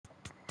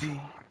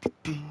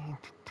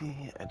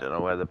I don't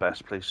know where the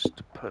best place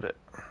to put it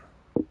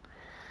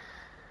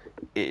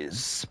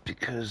is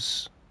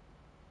because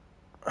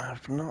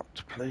I've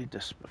not played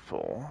this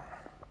before.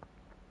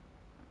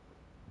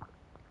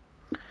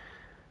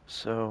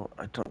 So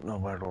I don't know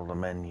where all the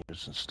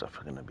menus and stuff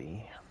are going to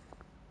be.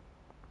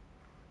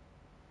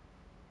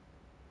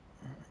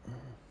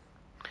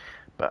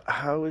 But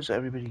how is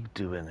everybody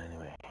doing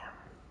anyway?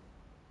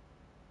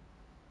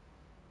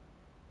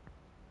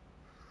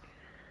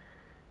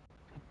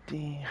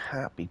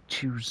 Happy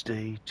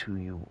Tuesday to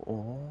you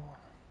all.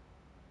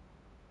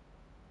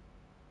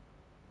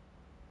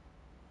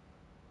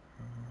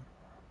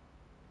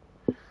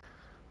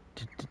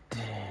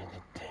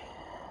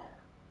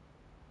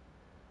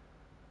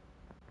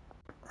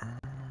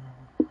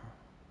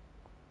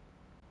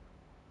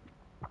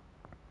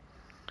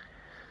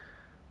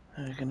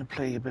 We're going to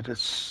play a bit of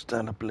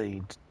Stellar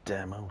Blade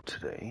demo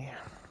today.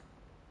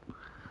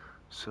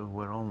 So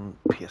we're on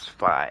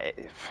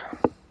PS5.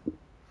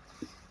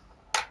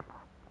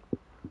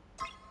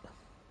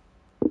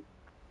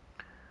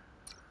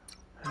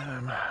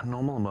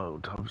 Normal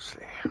mode,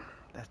 obviously.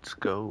 Let's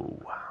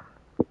go.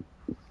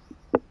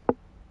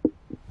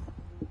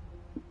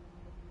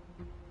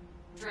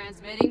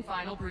 Transmitting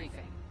final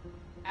briefing.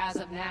 As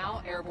of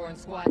now, Airborne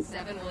Squad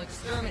 7 will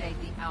exterminate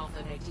the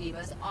Alpha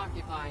Nativas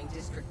occupying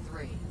District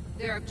 3.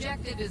 Their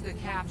objective is the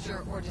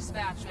capture or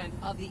dispatchment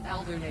of the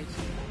Elder Nativa.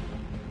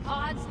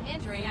 Pods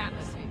entering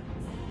atmosphere.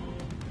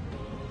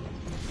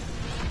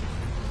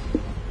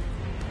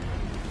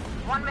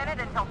 1 minute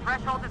until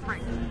threshold is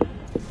reached.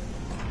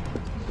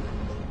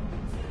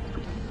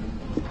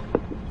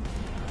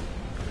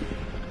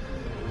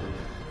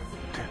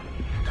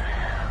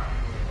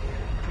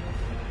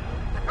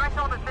 The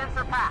threshold has been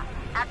surpassed.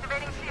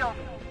 Activating shield.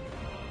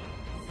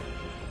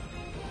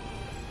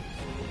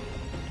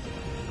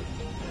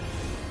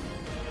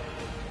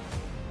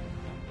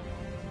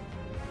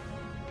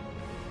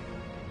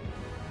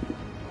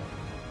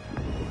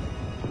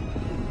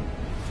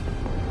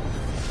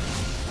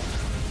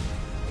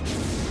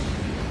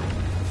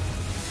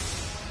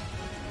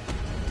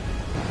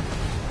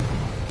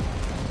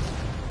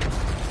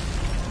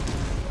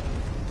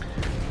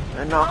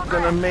 They're not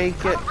gonna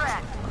make it.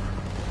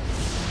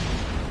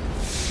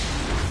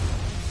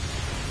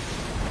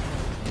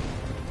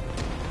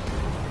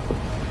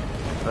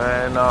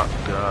 They're not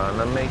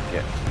gonna make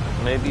it.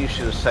 Maybe you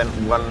should have sent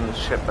one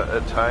ship at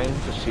a time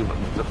to see what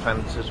the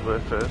defenses were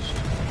first.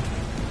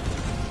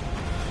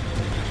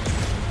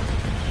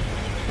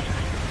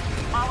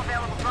 All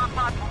available drop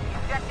pods will be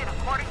ejected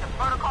according to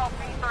Protocol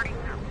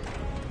P32.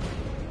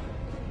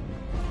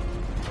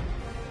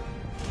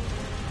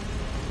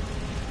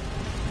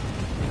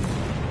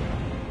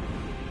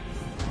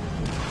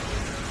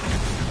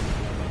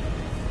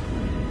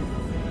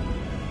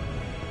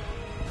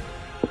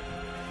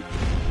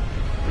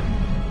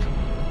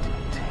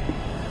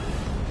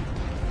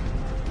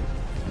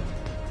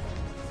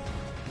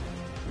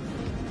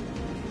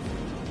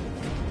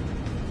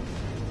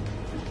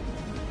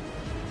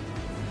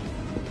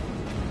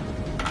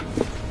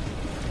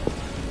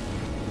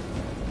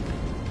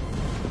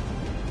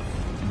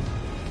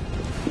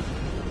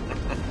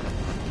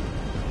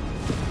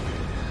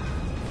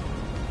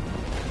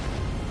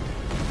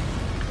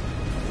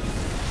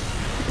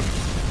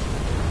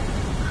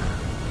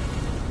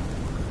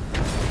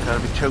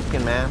 Gotta be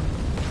choking, man.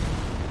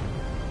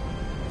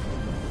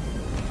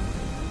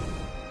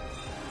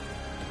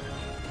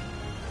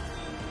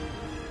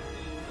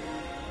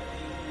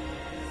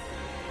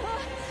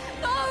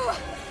 No!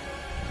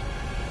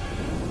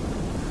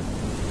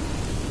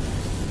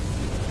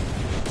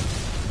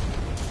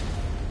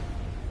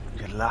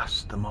 You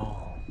lost them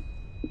all.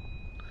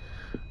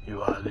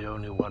 You are the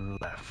only one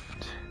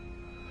left.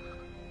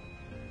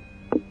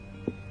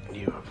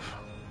 You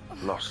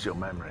have lost your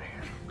memory.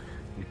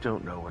 You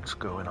don't know what's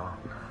going on.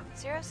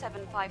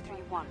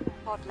 07531,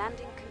 pod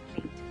landing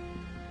complete.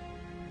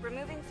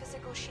 Removing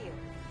physical shield.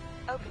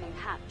 Opening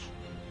hatch.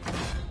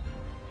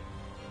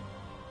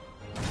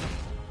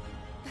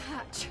 The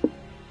hatch.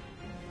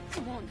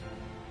 Come on.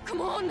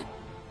 Come on!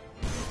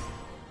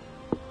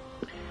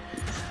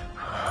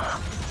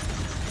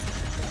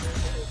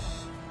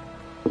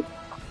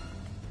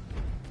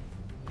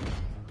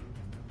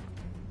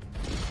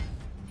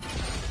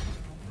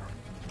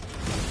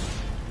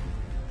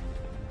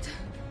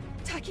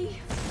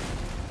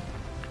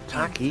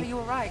 Tacky? Are you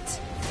alright?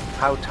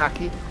 How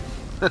tacky?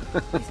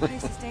 This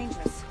place is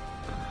dangerous.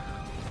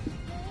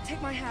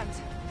 Take my hand.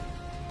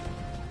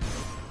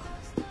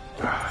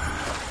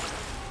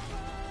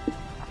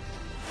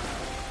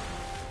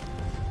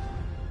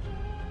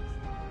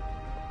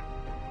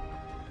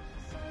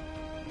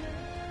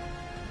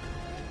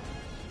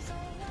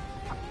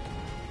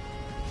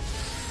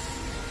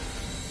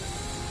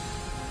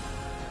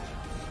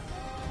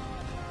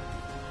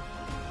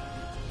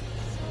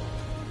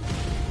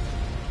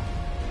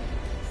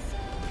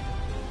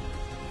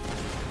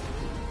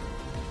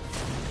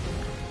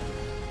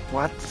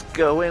 What's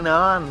going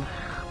on?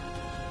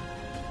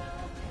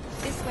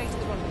 This way to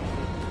the runway.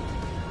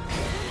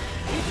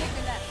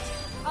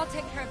 I'll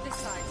take care of this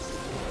side.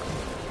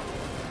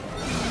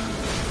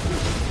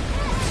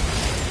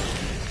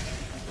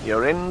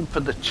 You're in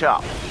for the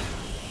chop.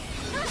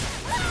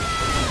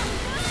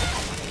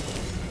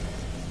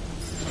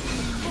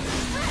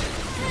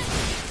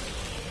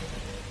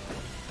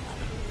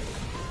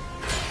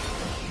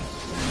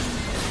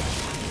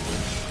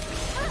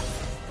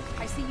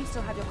 I see you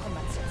still have your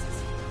combat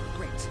sensors.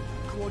 Great.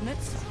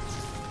 Coordinates?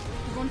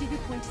 The rendezvous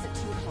point is at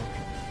 2 o'clock.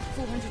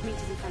 400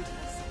 meters in front of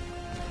us.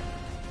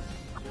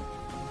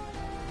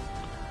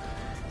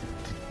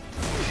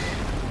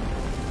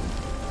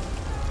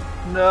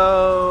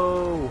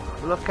 No!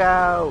 Look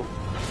out!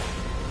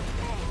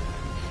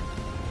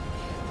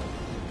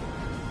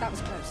 That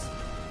was close.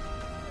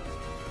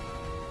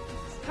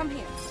 Come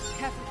here.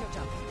 Careful with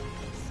your jump.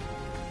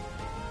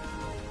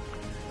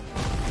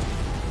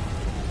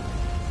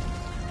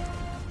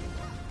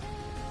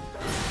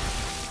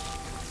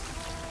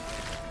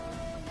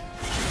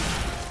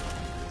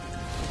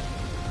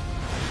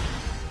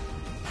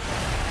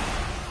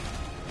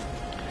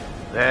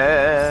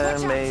 There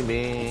Watch out. may be.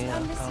 It's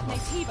an unlisted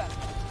Nativo.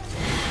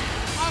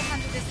 I'll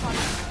handle this one.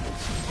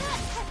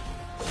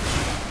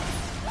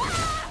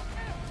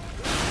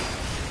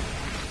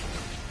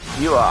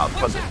 You are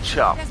for Watch the out.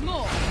 chop. There's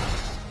more.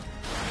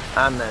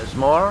 And there's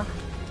more.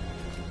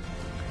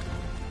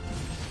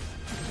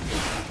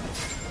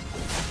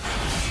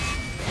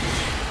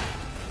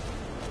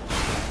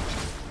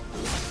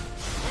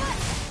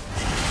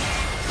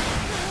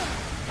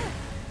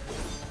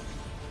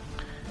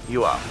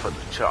 You are for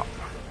the chop.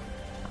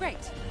 Great.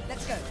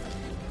 Let's go.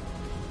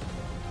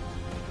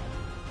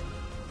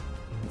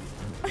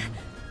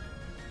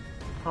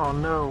 Oh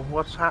no,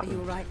 what's Are you happened?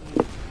 alright,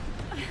 Eve?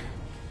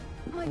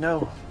 My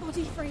No.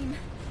 body frame.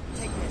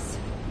 Take this.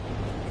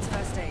 It's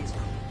first aid.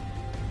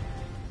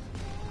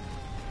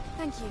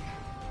 Thank you.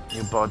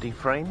 Your body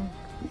frame?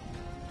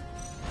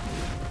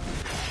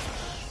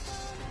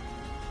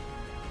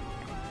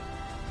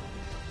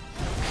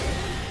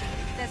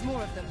 There's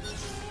more of them.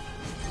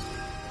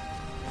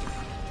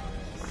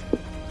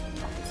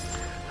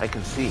 I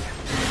can see.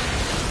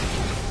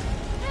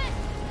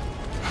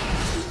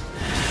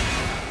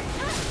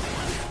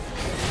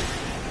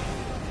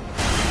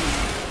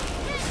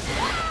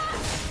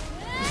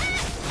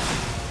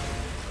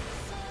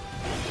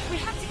 We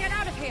have to get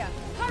out of here.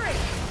 Hurry!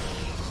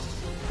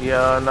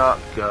 You're not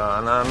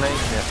gonna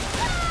make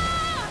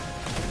it.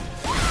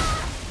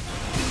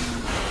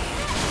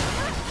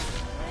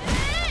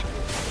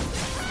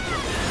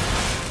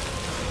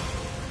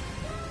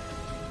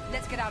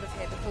 Let's get out of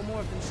here before more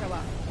of them show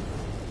up.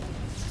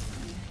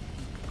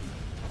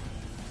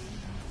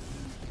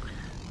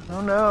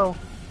 Oh no.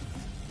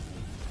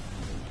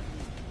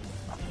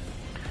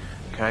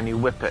 Can you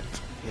whip it?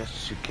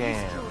 Yes, you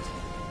can. Secured.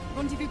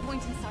 Rendezvous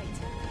point in sight.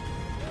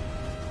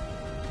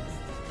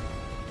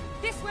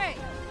 This way!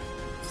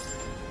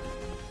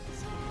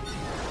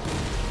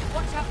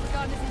 Watch out for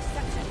Garner's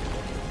interception.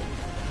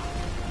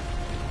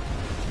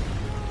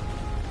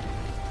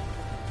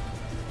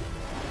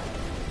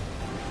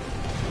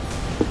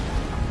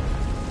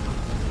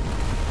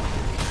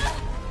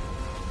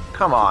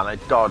 Come on, I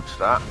dodged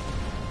that.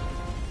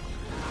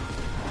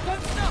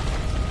 Don't stop!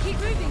 Keep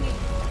moving,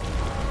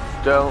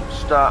 Eve. Don't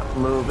stop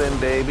moving,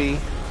 baby.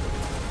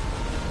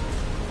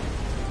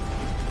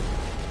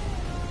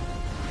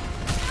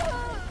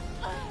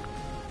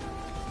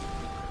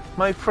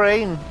 My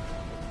frame.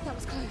 That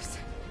was close.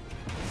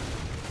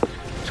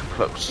 Too This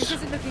close.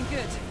 isn't looking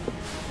good.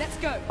 Let's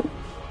go.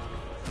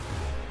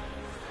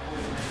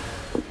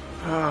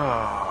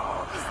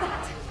 Oh, Is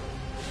that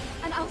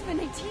an Alpha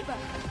Nativa?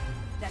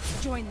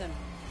 Let's join them.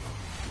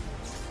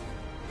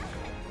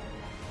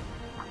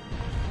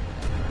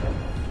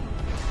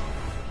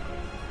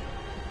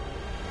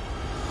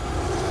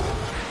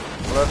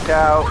 look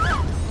out.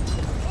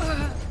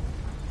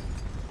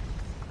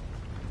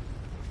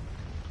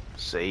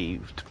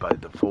 Saved by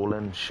the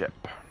fallen ship.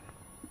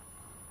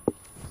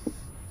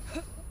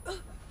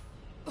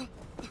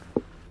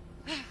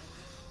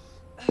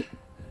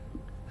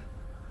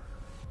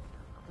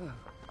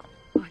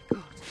 My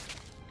God.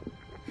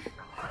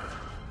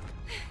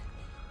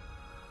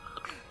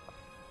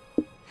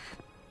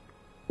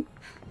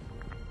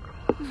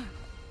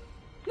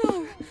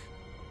 No!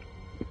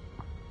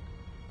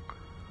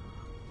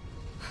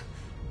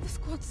 The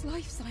squad's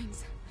life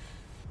signs.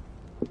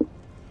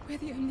 We're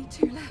the only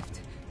two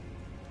left.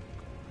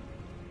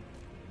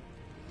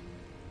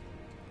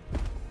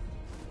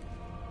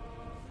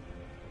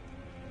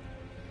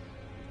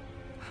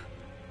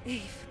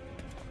 Eve.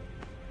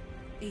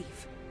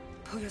 Eve,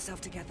 pull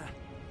yourself together.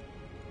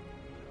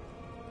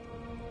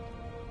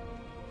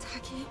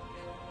 Taki?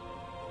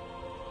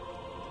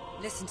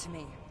 Listen to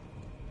me.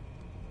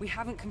 We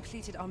haven't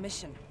completed our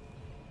mission.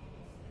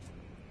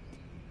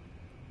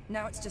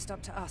 Now it's just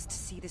up to us to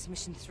see this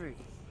mission through.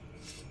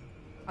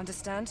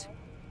 Understand?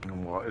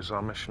 And what is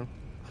our mission?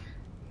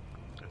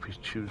 If we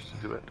choose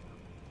to do it.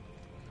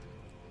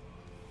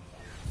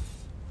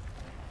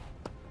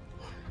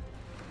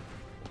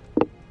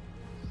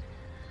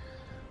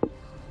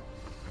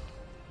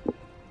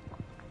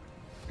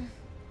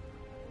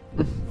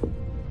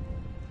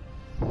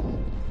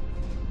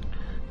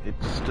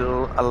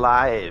 still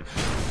alive.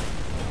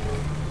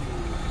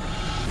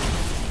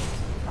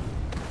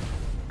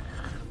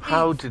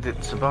 How did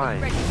it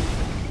survive? Ready.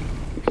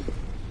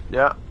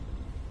 Yeah.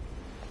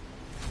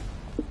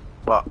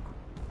 What?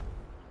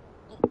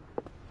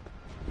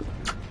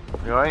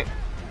 You alright?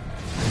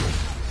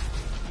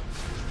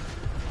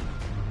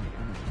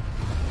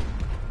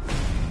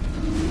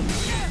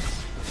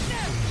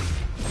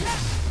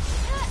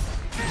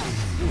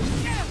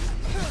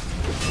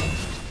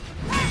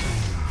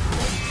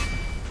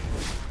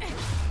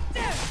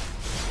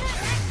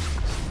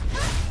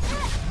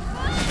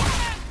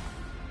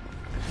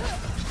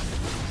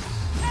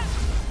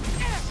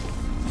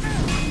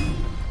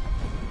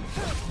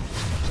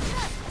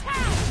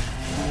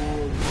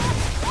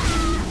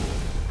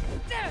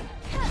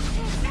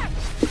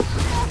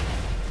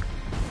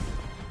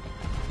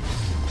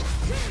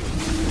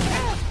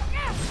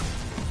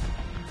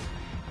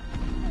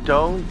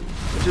 Don't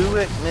do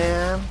it,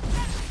 man.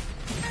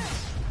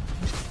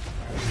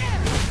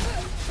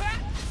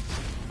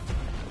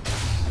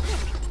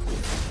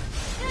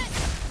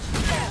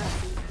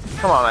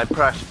 Come on, I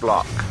pressed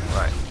block.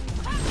 Right.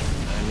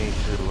 I need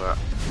to,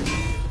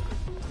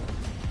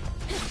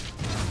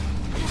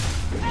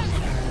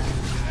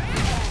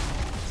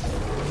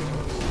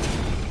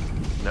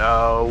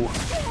 No.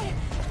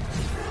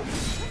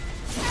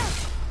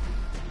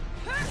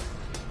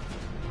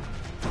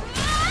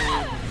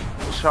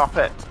 Chop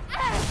it.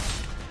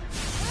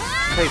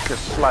 Take a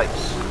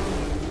slice.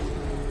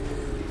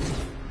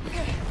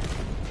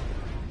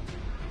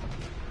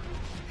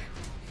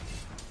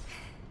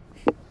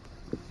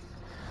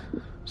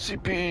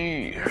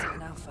 CP. It wasn't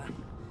an alpha,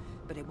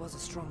 but it was a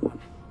strong one.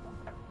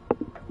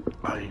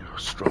 Are you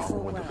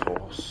strong with the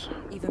force?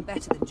 Even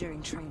better than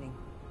during training.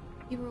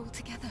 We were all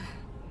together.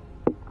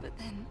 But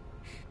then...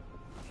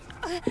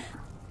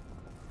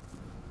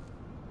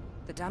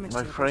 The damage My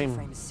to your frame. body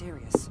frame is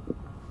serious.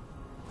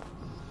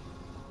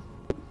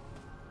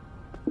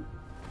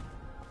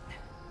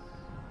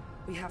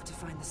 We have to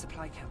find the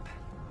supply camp.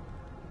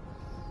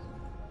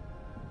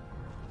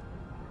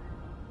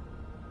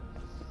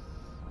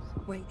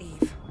 Wait,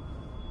 Eve.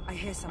 I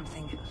hear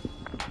something.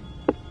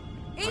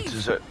 Eve! What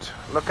is it?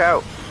 Look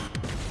out!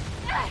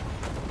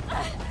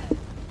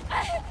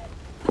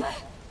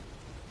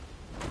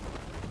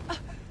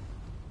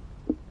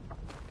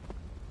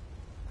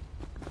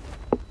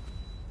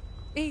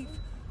 Eve,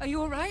 are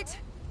you alright?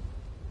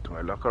 Do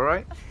I look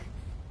alright?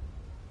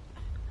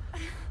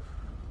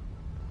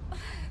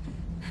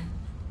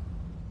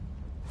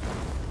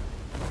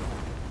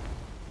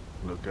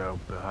 Look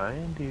out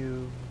behind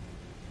you.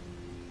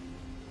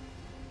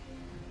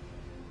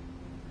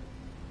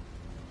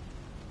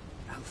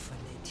 Alpha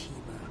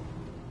Naytiba.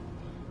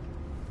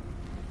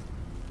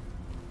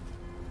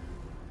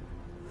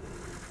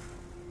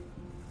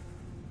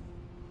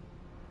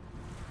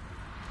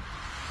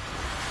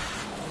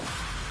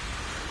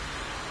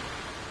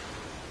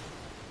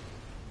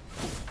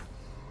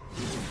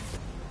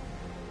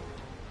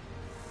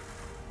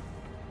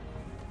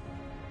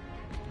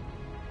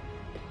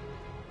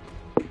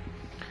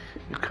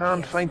 You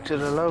can't fight it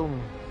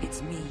alone.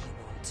 It's me you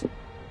want.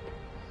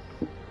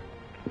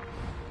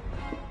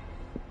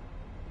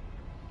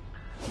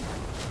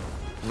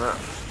 No.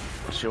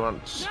 She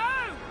wants...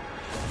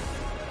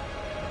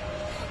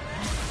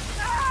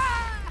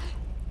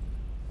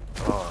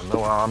 Oh,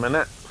 no harm in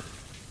it.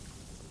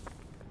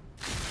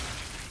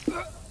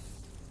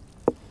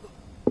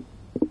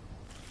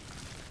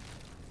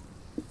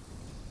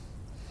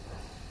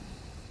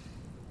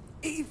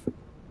 Eve!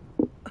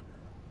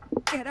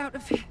 Get out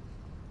of here!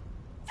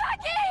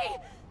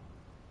 Tacky!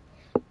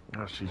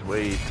 Oh, she's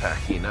way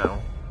tacky now.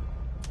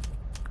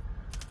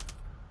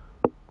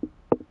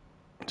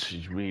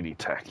 She's really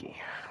tacky.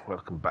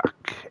 Welcome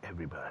back,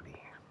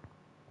 everybody.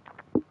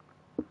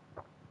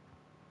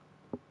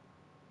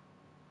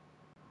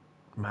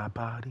 My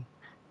body,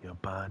 your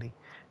body,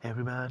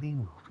 everybody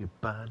move your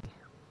body.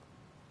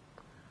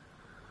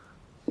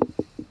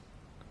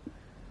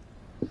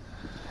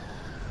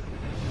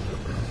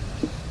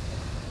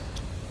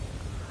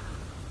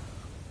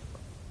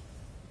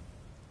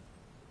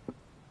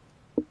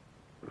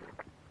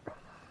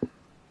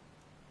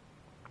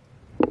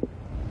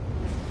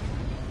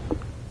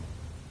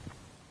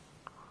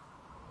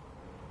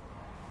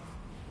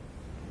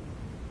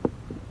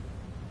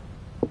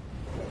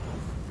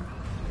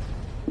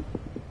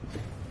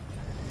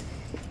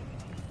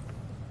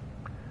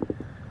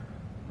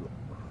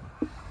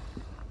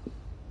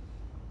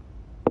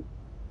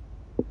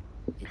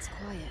 It's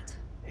quiet.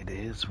 It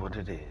is what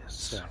it is.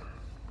 So,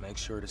 make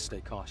sure to stay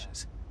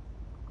cautious.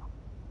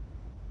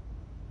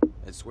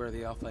 It's where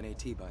the Alpha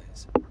Naytiba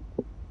is.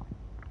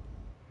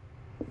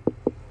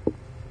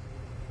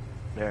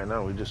 Yeah,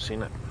 no, we just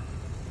seen it.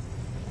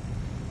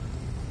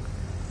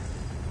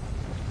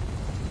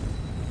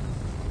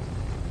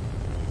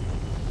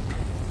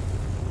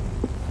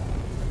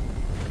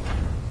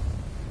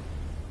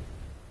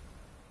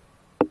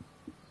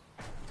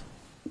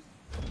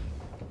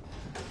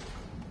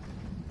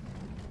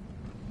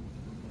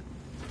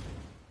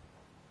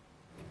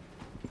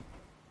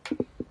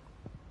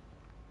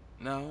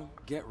 No,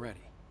 get ready.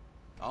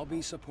 I'll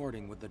be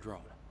supporting with the drone.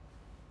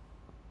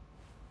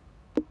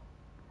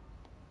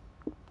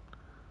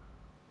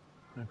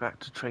 We're back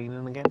to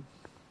training again.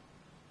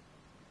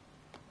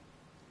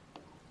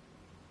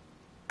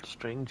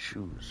 Strange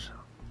shoes.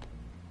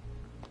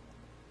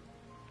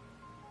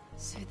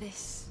 So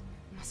this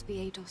must be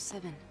Eidos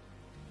 7.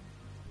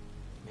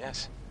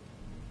 Yes.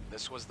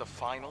 This was the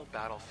final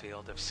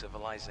battlefield of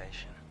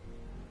civilization.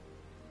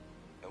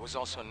 It was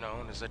also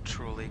known as a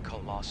truly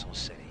colossal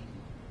city.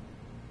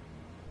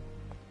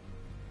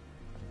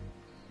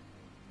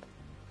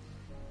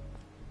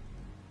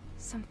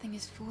 Something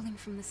is falling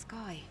from the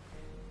sky.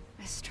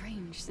 A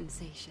strange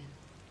sensation.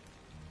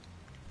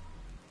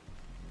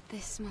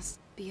 This must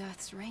be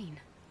Earth's rain.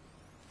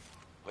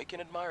 We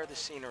can admire the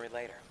scenery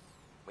later.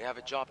 We have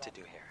a job to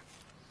do here.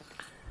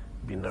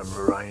 Been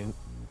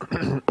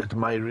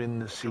admiring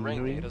the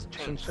scenery data's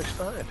changed. since I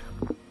started.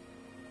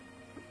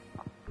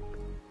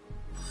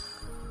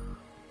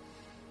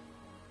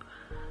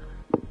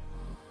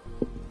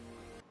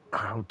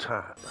 How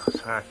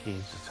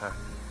Taki's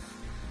attacking.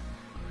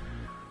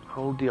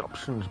 Hold the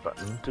options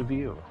button to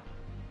view.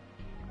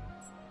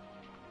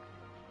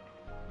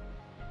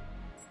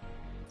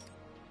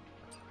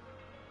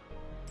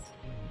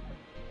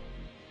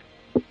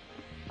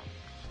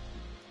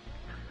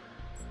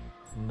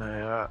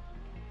 Naya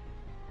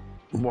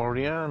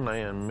Warrior,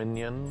 Naya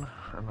Minion,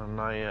 and a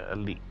Naya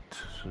Elite.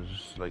 So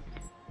it's like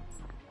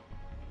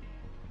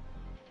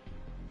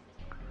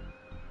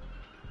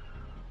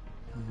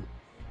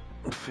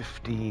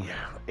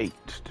 58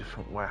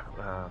 different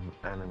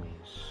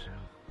enemies.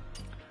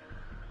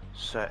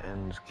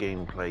 Settings,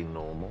 gameplay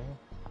normal,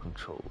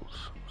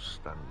 controls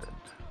standard.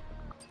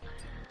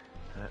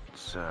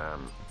 That's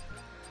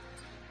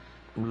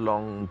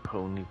long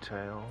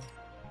ponytail.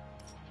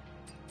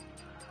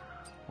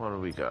 What do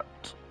we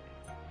got?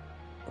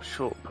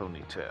 Short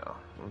ponytail.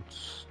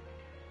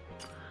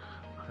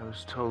 I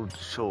was told the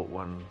short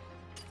one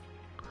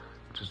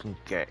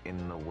doesn't get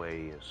in the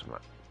way as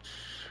much.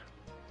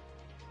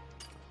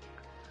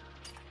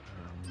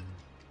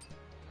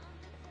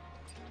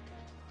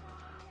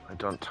 I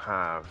don't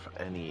have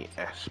any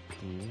SP.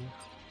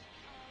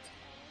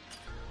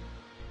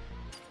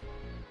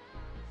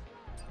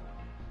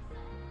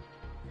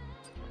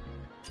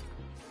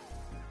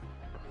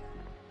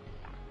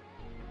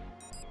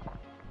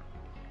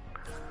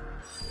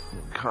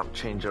 Can't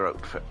change her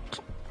outfit.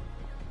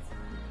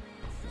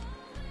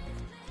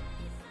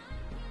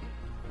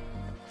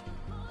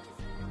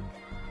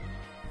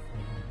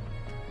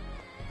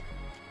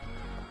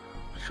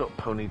 Short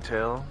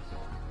ponytail.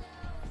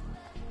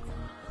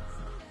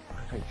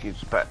 I think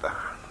he's better.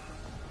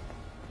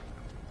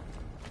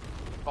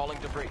 Falling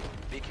debris.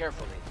 Be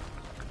careful,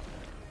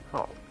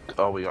 Lee.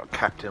 Oh, we got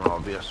Captain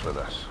Obvious with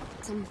us.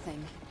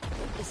 Something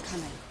is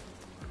coming.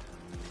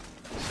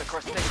 It's the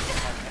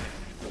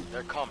crustaceans.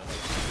 They're coming.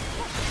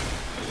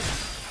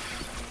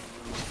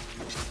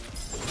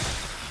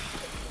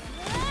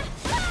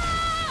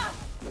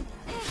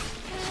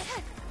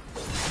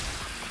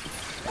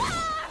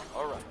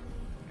 All right.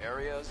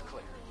 Area is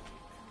clear.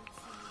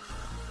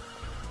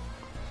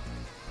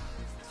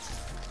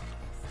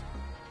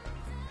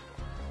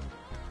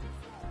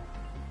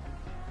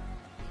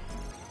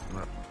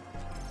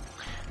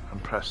 I'm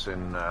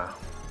pressing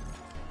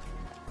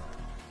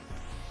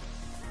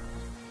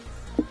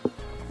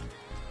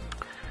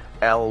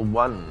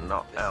L1,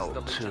 not This L2. is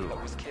the Legion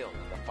that was killed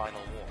in the final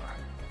war.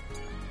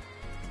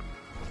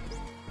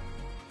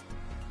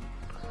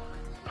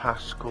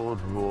 Passcode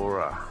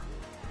Rora.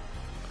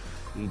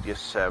 Aegis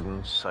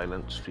 7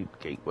 Silent Street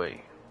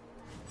Gateway.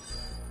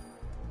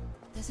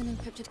 There's an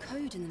encrypted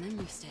code in the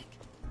memory stick.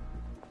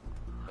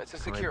 It's a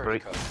Can I security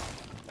break- code.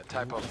 A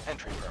type of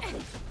entry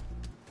permit.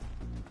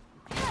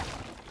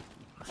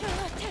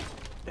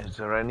 Is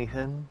there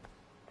anything?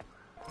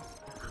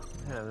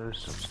 Yeah, there's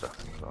some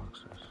stuff in the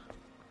boxes.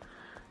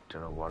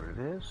 Don't know what it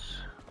is.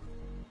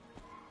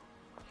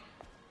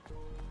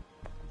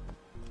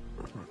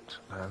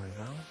 There we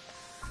go.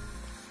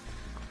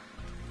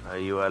 Are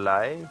you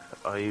alive?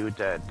 Are you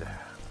dead?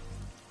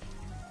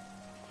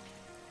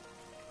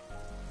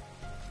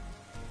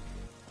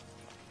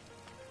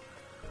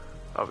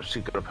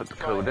 Obviously gotta put the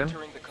Try code in.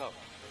 entering the code.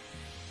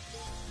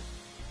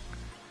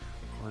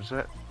 What is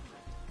it?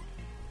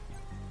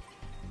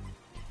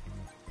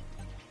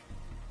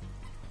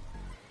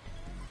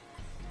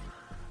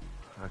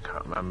 I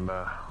can't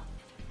remember.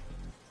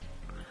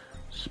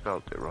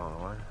 Spelled it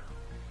wrong, right?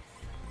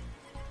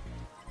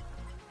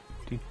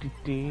 Dee dee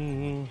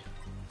dee.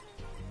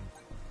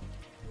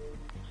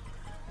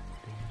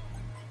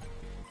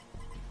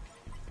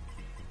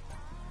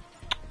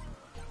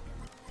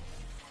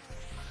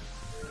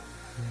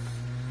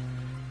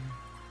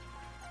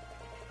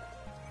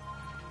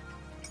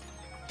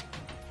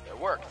 It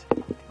worked.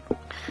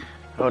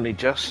 Only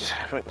just,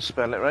 if I can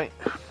spell it right.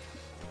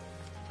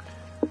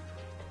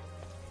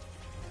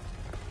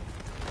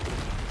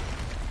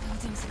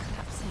 Buildings are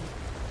collapsing.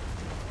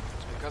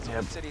 It's because of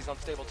Yep. the city's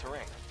unstable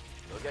terrain.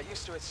 You'll get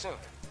used to it soon.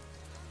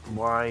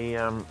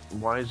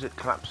 Why is it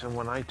collapsing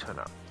when I turn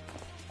up?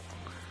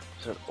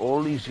 So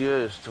all these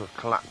years to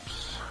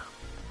collapse,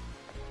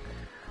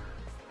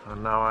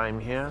 and now I'm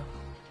here.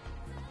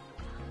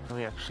 Can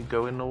we actually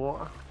go in the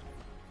water?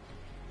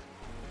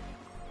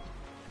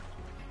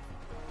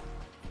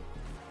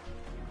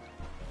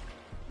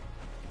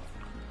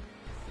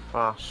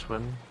 Fast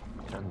swim,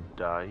 can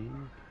dive.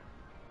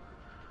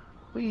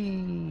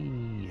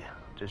 Whee!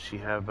 Does she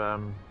have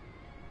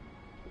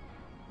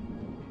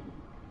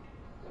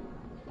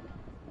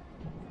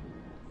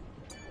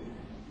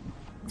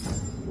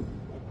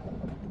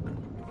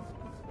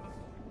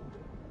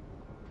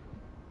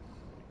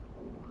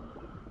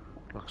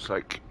looks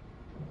like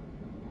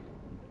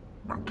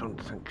I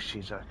don't think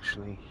she's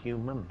actually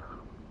human.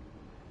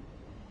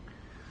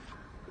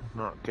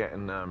 Not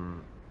getting a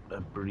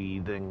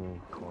breathing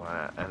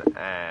or an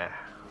air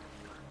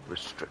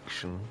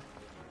restriction.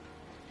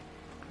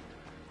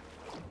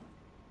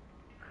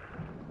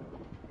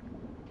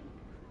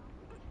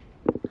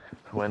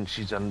 When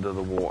she's under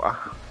the water.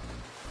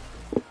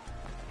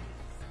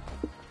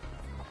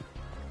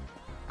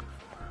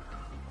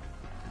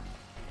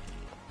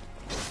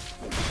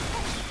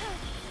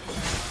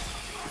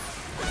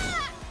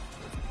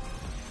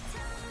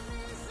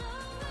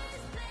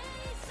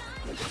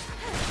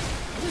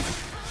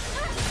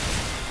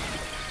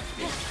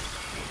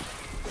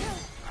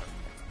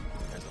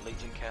 There's a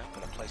Legion camp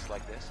in a place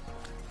like this?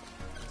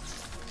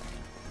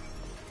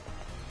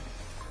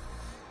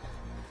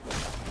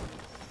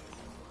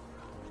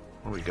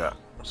 We got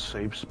a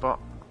save spot.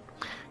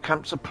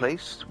 Camps are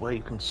placed where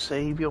you can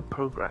save your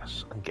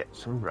progress and get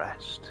some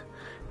rest.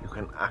 You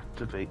can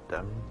activate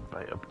them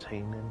by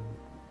obtaining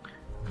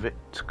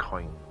VIT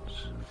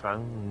coins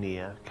found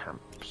near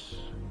camps.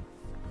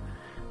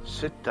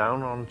 Sit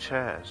down on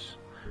chairs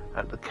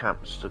at the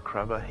camps to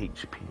recover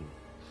HP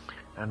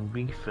and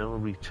refill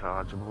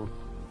rechargeable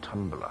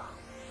tumbler.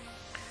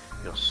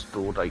 Your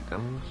stored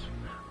items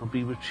will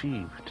be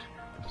retrieved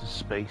if the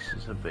space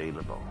is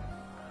available.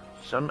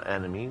 Some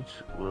enemies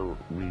will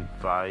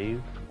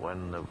revive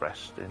when they're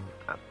resting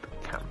at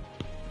the camp.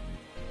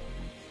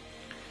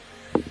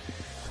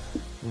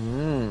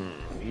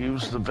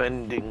 Use the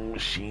vending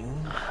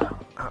machine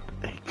at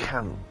a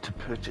camp to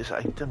purchase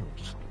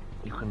items.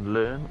 You can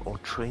learn or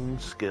train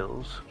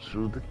skills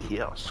through the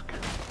kiosk.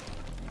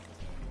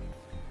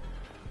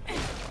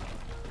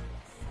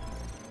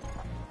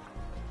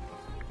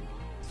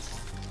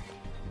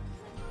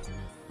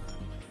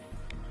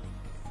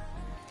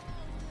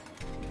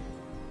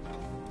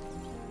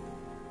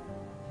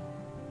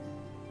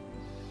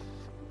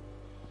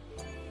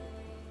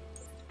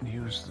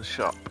 Use the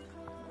shop.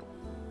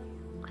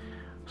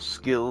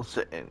 Skill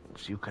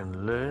settings. You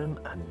can learn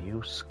a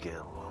new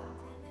skill.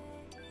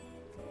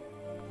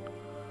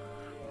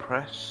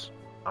 Press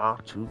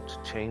R2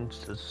 to change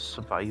to the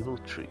survival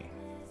tree.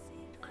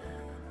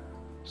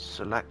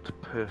 Select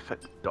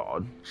perfect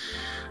dodge.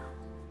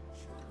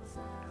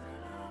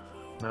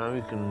 Now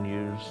you can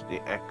use the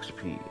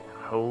XP.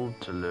 Hold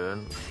to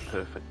learn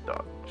perfect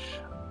dodge.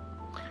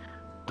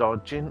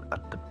 Dodging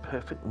at the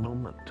perfect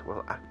moment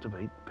will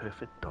activate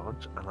perfect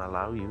dodge and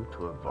allow you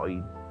to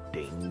avoid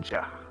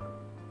danger.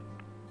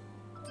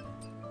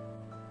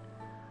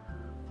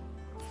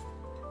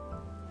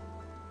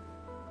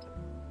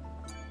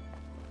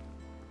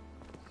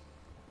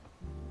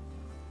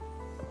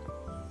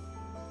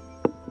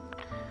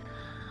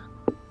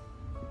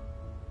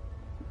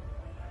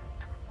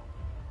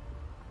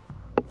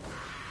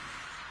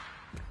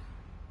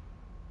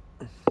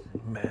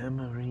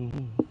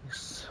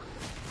 Memories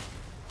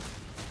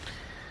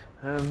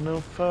are no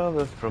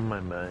farther from my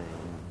mind.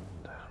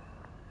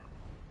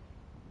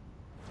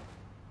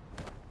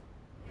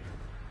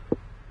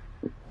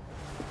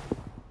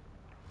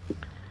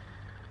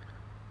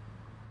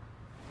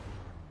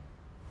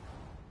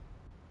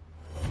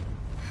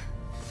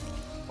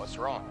 What's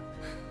wrong?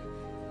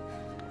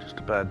 Just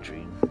a bad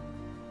dream.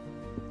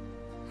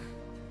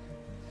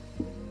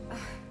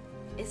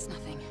 It's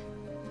nothing.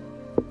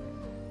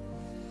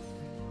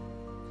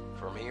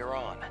 From here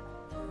on,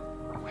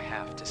 you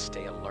have to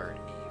stay alert,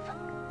 Eve.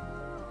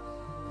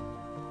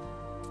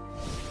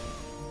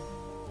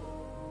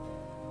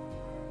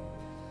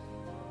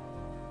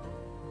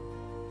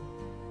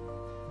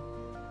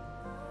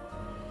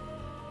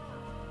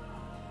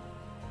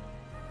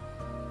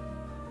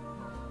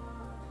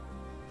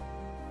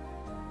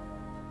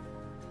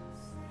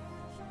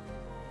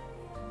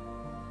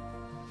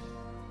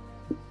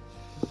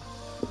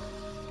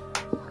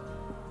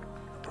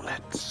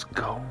 Let's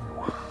go.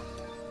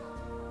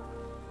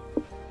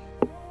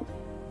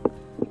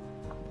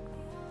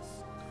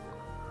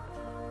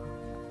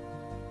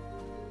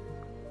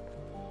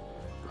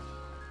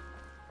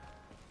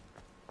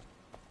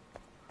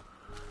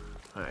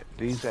 Alright,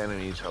 these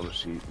enemies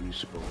obviously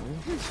respawn.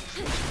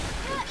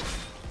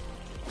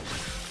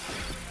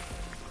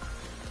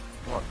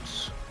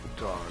 What's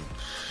dodge?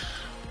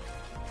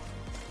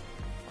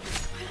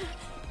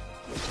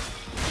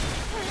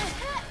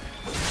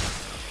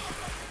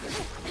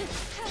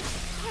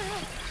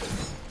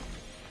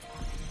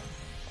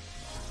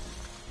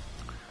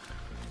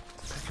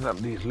 picking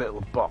up these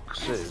little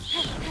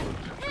boxes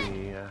would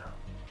be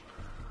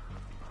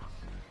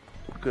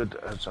good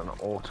as an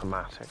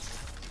automatic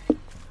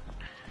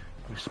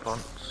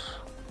response.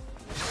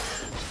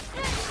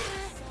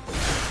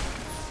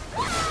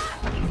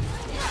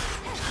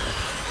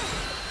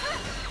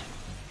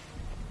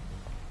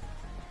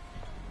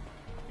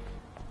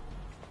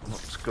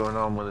 What's going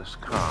on with this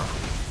car?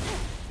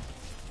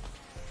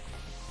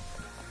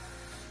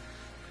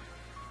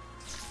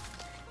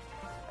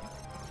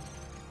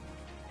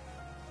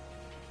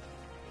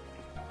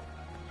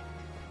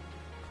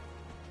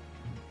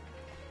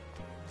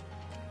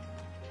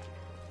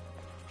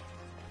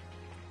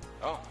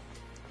 Oh,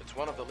 it's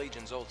one of the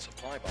Legion's old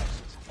supply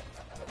boxes.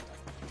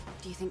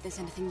 Do you think there's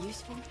anything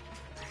useful?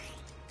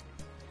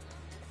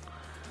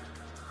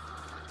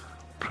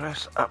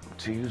 Press up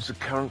to use the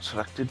current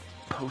selected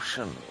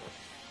potion.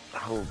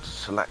 Hold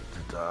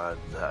selected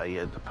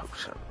the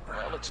potion.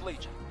 Well, it's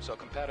Legion, so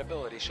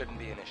compatibility shouldn't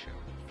be an issue.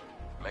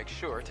 Make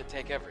sure to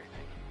take everything.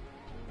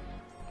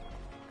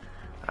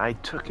 I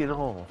took it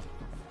all.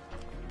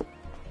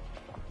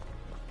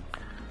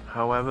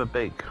 However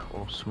big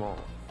or small.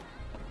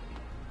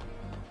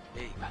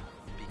 Eve,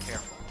 be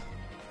careful.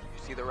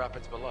 You see the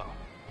rapids below.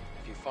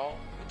 If you fall,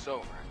 it's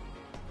over.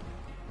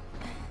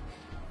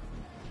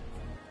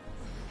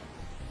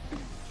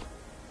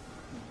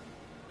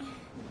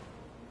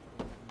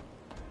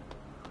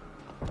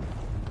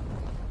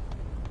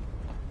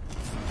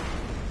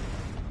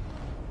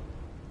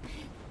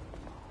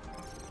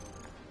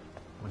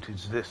 What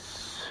is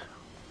this?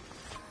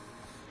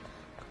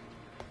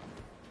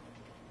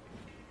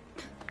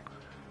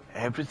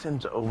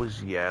 Everything's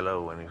always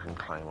yellow when you can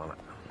climb on it.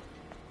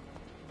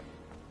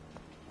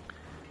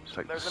 It's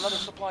like There's another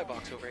supply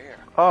box over here.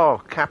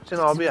 Oh, Captain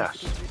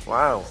Obvious.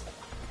 Wow.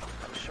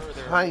 I'm sure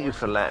there are Thank you more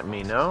for letting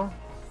me know.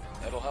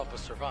 That'll help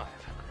us survive.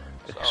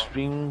 So,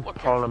 Extreme look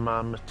careful.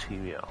 polymer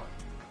material.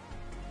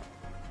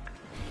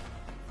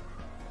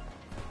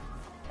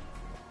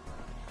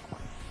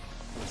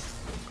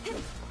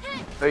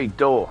 Hey,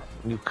 door.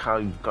 You cow,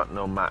 you've got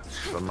no match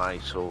for my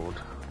sword.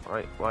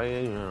 Right, why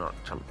are you not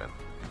jumping?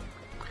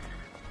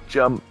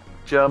 Jump,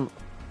 jump,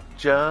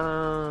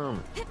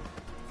 jump.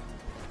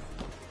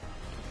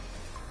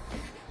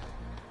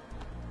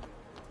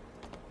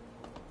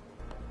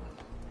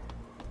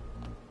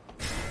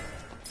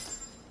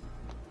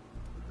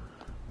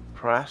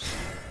 Press.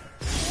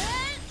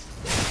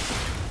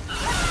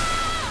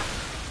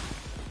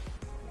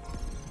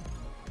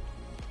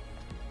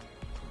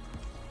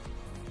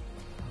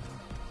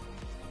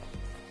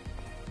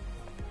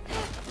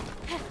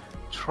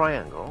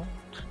 Triangle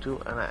to do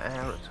an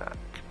air attack.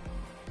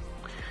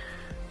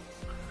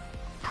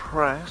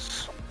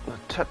 Press the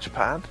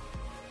touchpad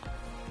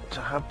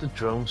to have the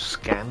drone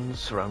scan the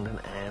surrounding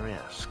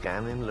area.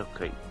 Scanning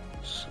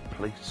locates a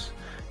place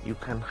you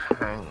can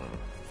hang.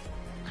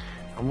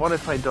 And what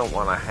if I don't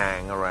want to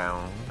hang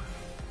around?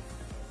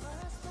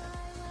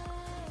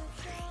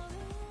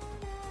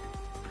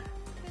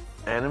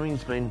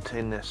 Enemies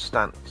maintain their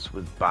stance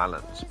with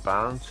balance.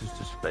 Balance is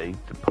displayed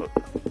to put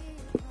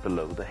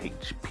below the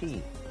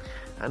HP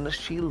and the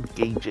shield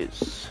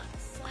gauges.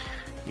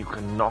 You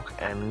can knock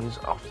enemies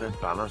off their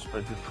balance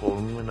by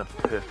performing a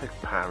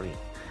perfect parry.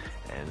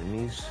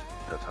 Enemies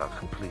that are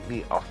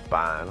completely off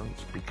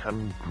balance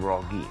become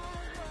groggy.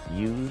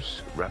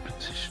 Use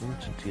repetition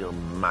to deal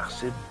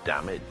massive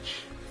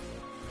damage.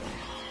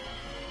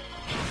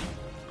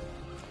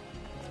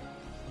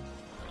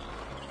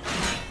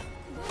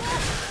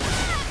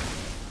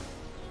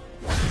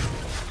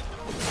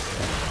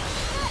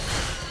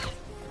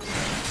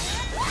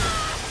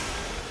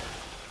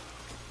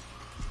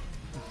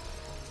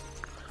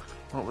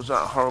 What was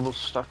that horrible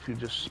stuff you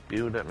just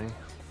spewed at me?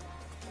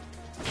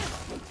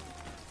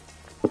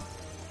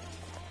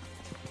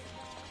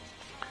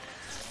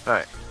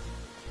 Right.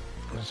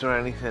 Is there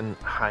anything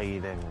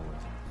hiding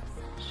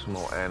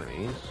small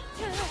enemies?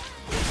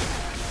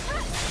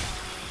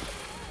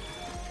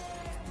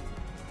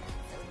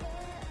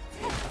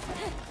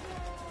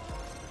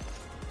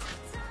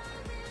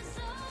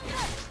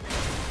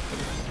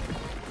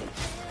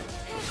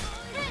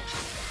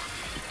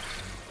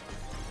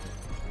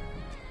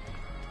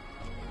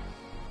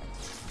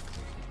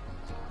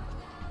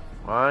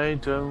 Why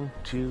don't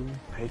you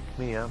pick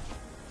me up?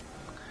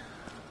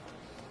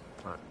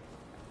 Right.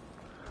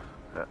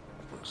 Yeah,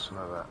 what's some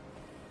of that?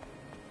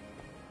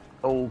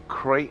 Old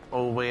crate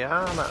over here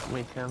that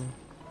we can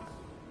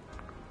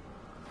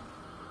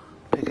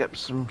pick up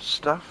some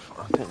stuff.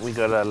 I think we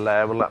gotta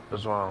level up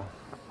as well.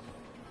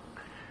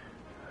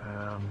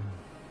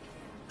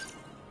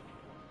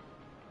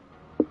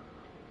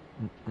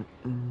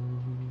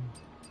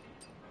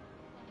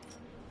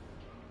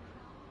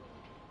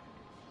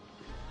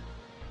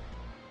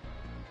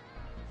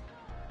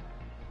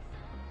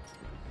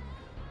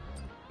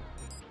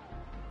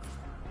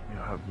 You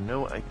have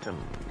no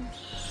items.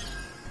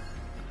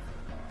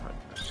 Right,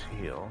 let's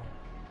heal.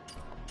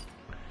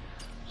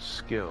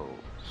 Skills.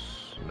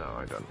 No,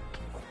 I don't.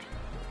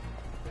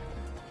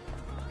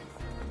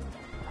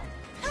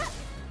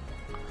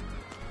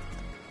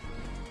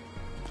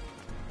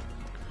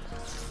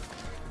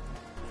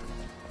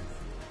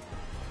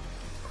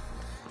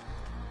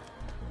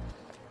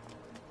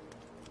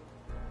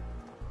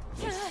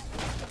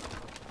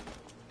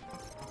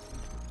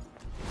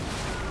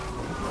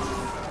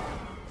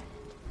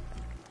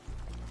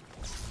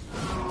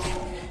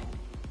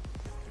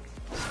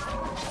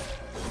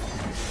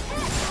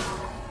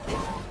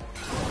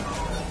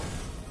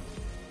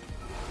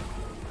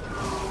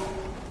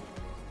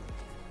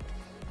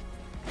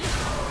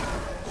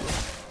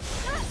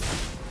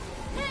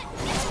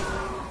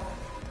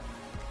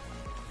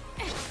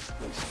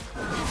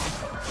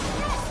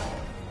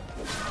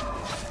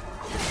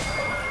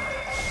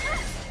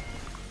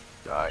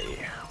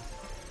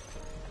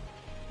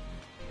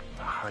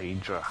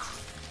 Hydra.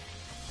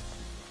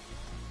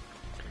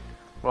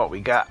 What we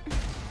got?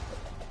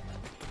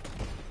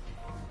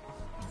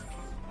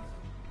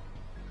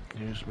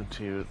 Use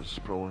material to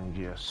sprawling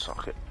gear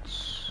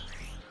sockets.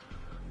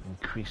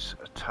 Increase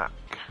attack.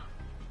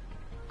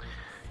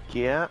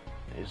 Gear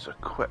is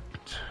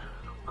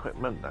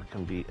equipment that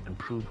can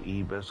improve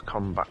Eva's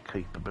combat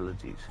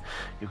capabilities.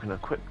 You can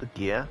equip the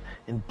gear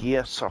in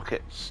gear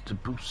sockets to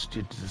boost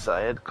your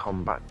desired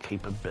combat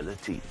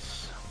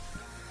capabilities.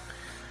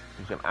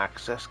 You can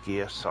access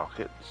gear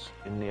sockets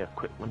in the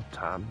equipment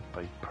tab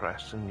by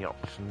pressing the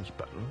options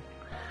button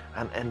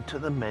and enter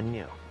the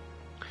menu.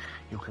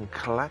 You can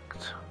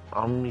collect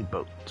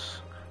omnibots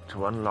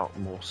to unlock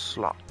more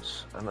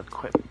slots and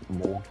equip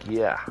more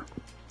gear.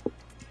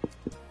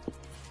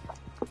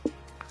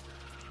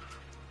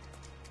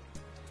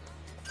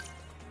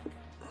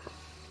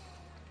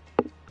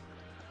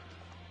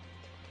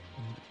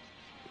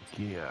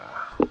 Gear.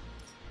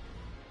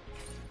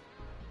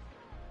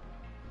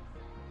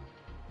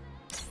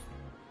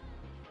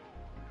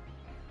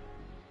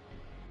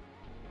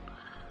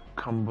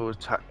 Combo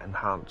attack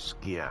enhanced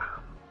gear.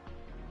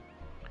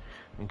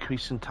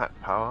 Increasing attack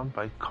power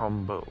by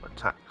combo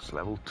attacks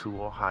level 2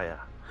 or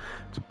higher,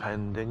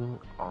 depending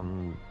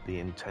on the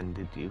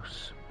intended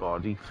use.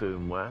 Body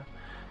firmware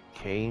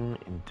came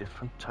in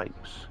different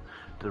types.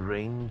 The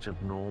range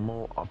of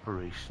normal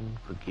operation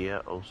for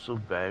gear also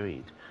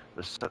varied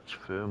with such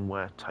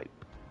firmware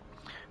type.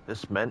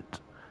 This meant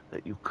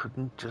that you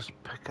couldn't just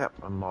pick up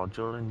a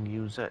module and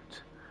use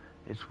it.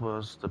 It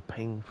was the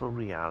painful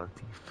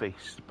reality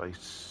faced by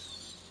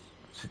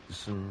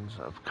citizens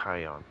of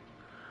Kion,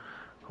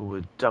 who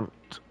were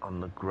dumped on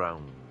the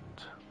ground,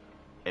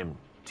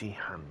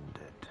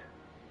 empty-handed.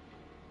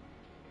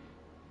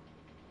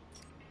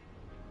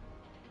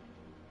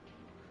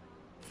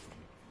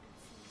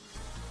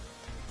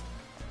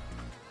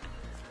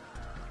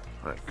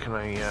 Right, can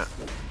I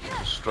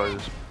destroy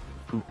this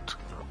boot?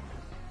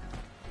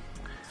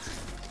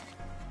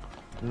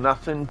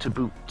 Nothing to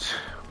boot.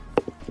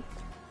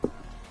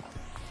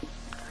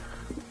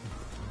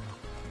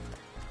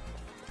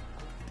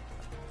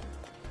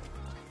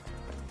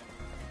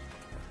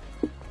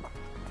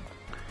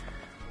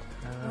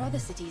 Are other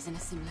cities in a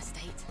similar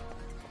state?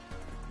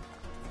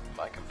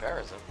 By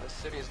comparison, this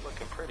city is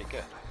looking pretty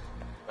good.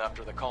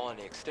 After the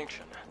colony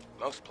extinction,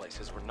 most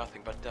places were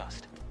nothing but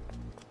dust.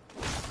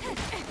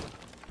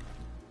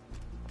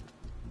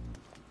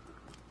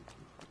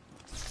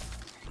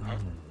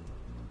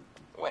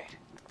 Wait,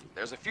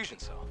 there's a fusion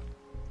cell.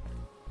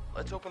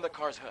 Let's open the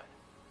car's hood.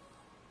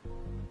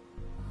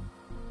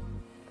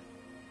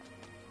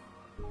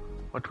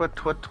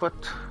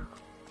 What?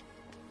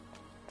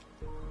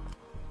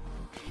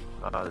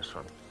 Ah, this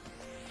one.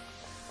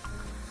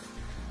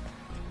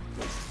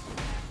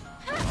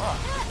 Ah,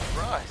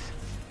 surprise!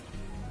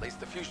 At least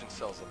the fusion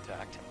cell's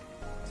intact.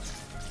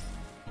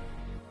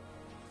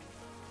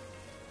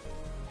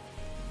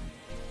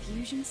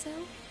 Fusion cell?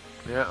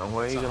 Yeah, and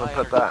where are you It's a going to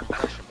high put that? energy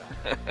compression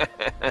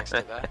battery. Next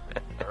to that,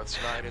 Earth's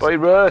night is... Boy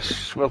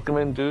Rush, welcome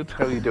in, dude.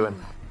 How are you doing?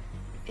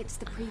 It's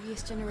the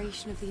previous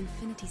generation of the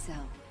Infinity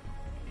Cell.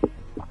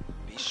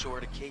 Be sure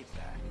to keep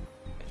that.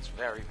 It's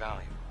very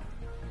valuable.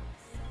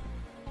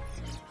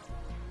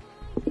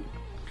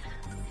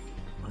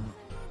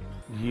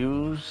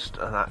 Used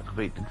and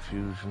activated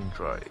fusion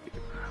drive.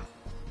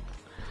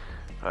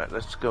 Alright,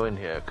 let's go in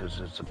here because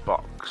there's a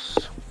box.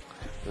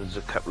 There's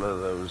a couple of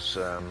those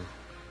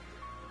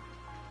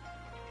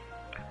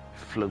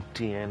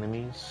floaty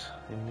enemies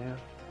in here.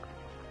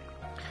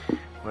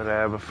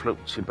 Whatever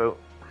floats your boat.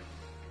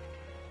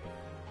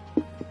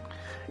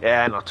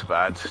 Yeah, not too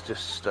bad.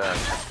 Just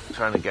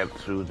trying to get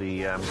through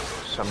the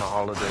summer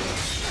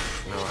holidays.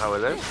 You know how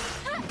it is?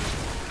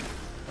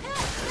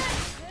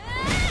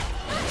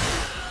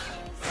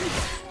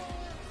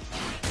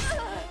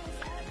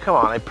 Come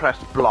on, I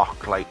pressed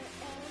block like...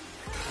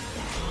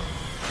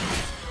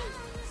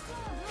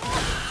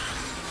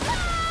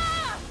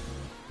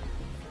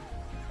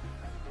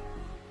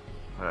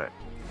 Right.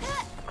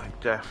 I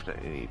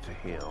definitely need to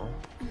heal.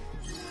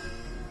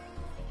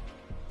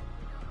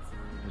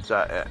 Is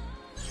that it?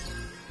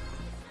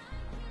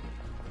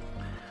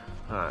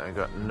 Alright, I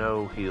got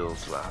no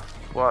heals left.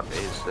 What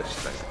is this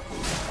thing?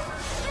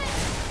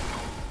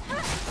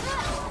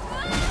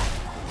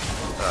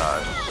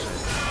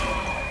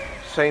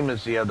 Same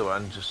as the other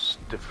one,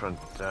 just different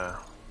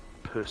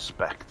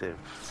perspective.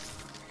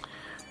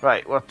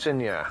 Right, what's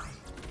in here?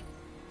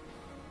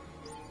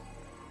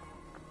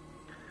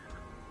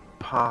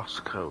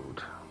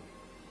 Passcode.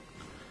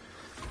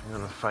 I'm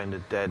gonna find a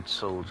dead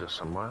soldier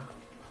somewhere.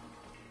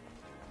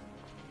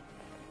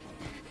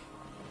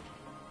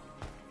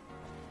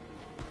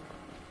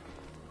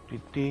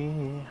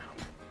 Memory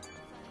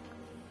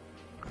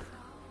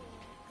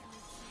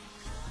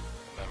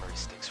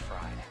sticks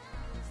fried.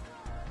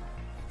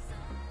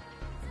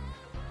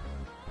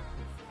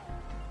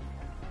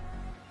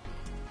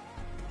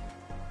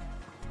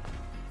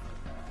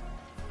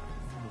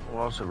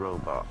 Was a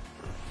robot.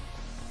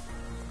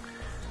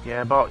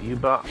 Yeah, bot, you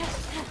bot.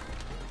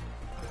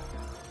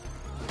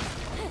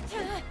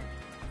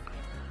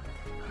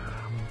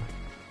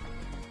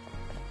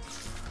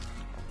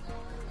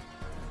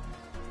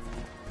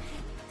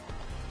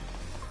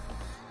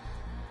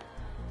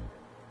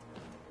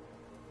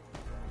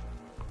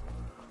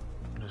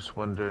 just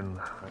wondering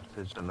if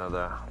there's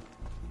another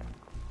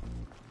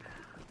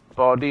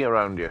body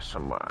around here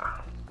somewhere.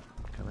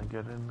 Can I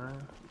get in there?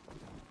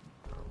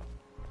 No.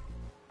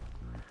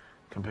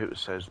 Computer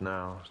says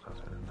no. It's not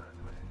in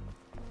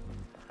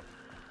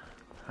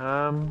there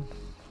anyway.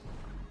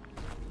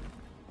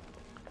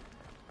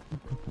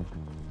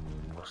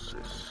 What's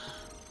this?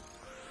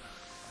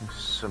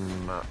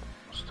 Some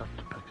stuff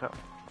to pick up.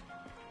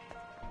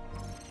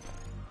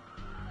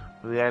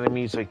 The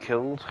enemies I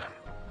killed.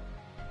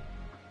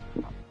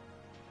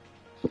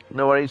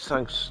 No worries,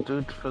 thanks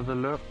dude for the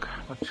look,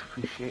 much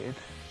appreciated.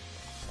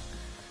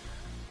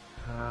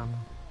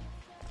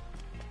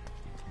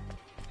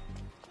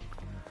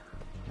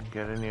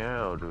 Get in here,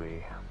 or do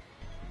we?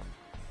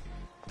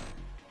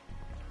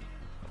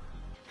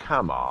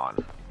 Come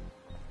on.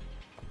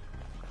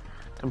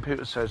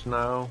 Computer says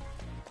no.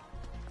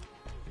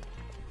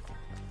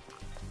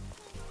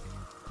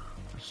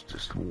 It's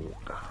just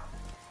water.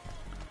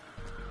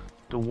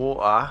 The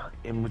water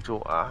in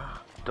Majorca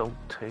don't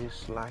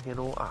taste like it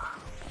all.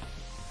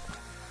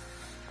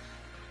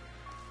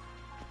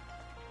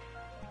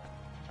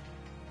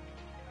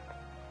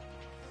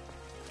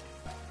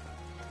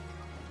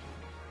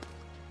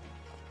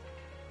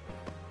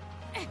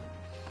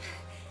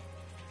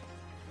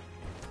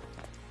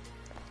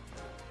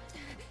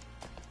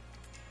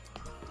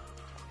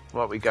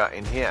 What we got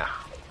in here?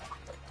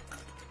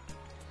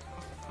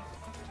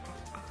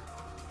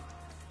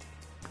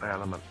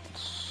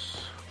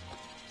 Elements.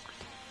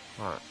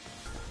 Right.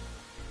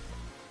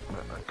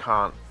 I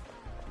can't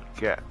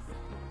get.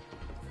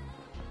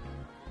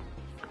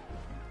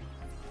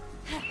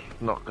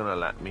 Not gonna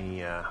let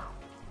me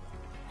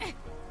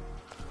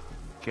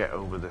get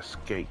over this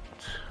gate.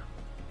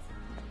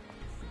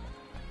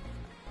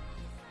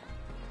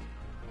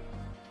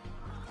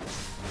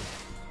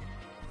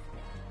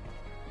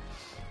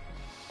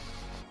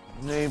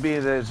 Maybe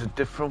there's a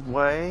different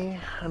way,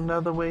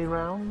 another way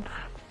round.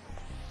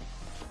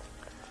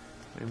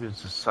 Maybe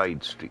it's a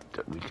side street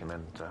that we can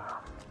enter.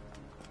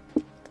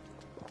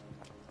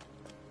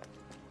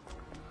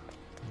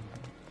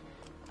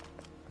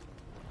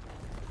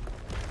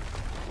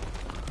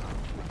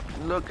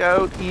 Look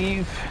out,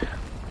 Eve.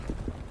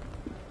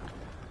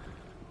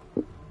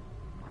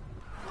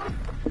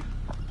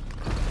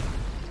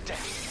 Damn.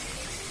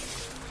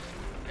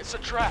 It's a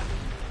trap.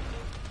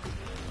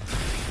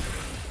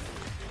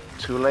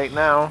 Too late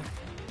now.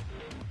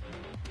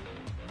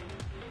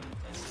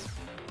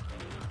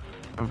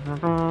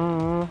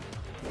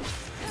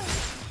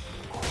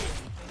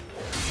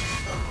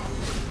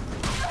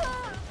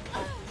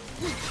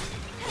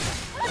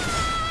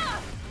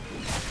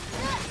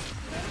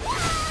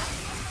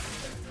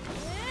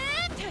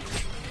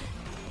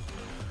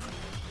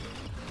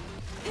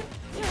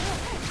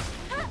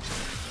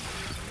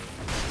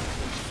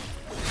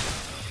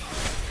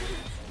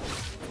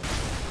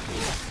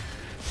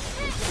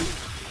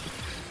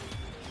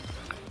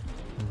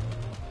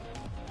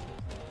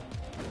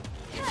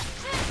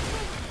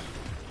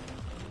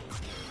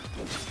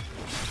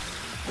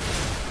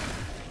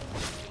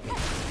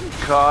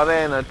 Caught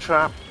in a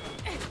trap.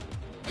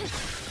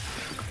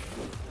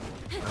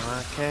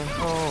 I can't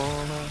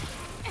hold it.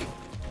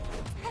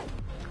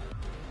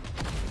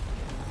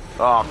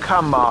 Oh,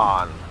 come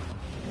on.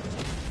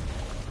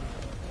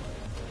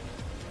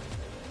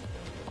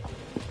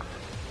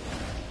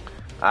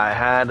 I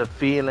had a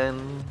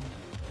feeling.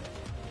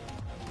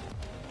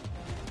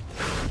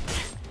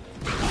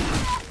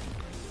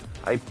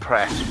 I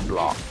pressed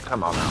block.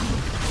 Come on now.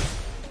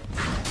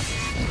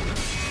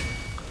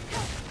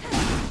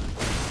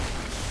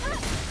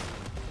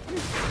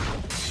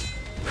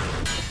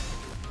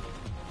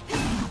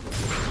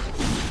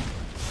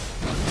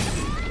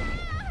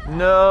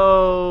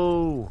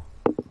 No!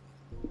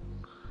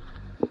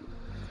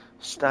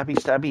 Stabby,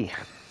 stabby.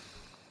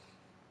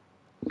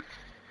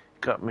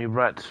 Got me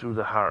right through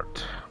the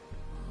heart.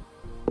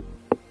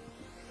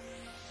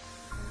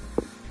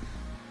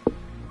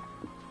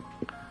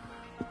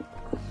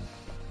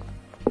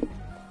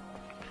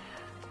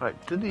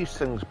 Right, do these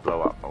things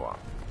blow up or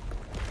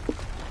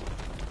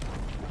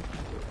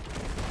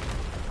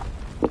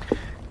what?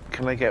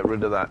 Can I get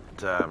rid of that,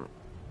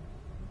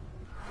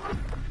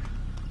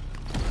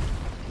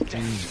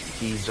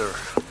 geezer?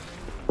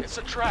 It's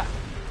a trap.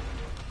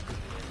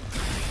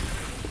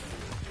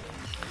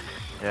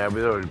 Yeah,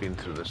 we've already been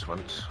through this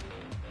once.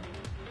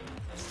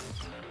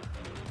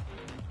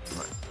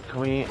 Right, can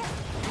we...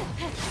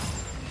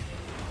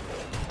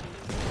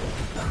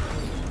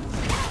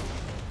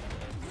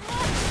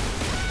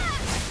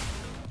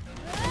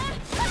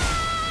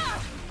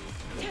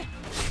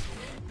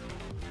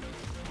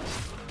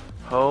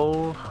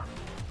 Hold.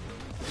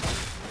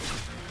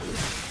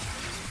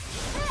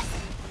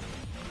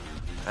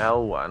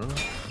 L1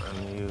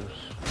 and use...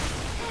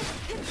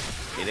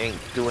 It ain't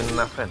doing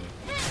nothing.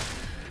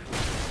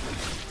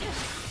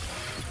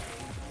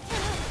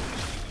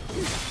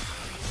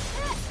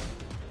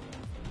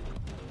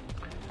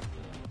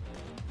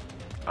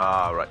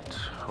 Ah, right.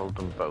 Hold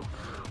them both.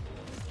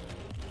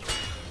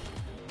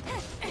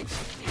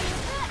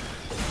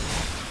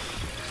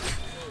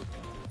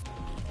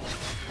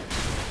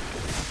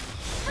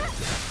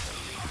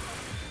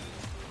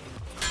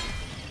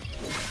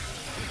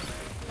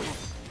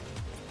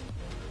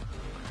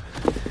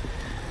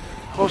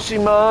 Pussy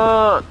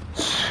Mutt!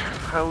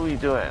 How are we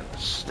doing?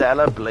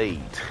 Stellar Blade,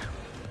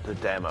 the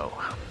demo.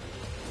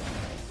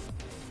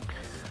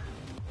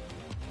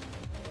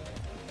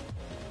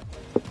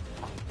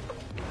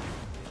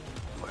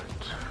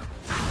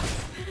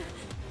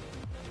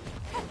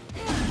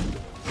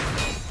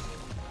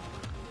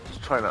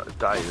 Just try not to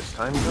die this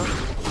time,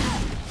 though.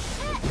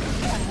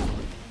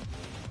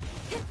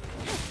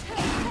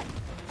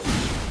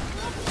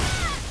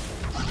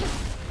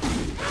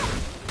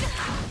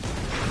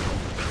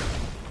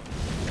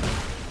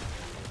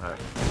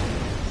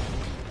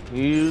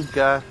 You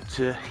got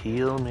to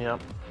heal me up.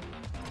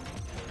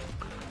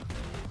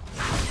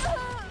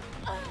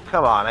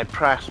 Come on, I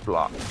press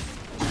block.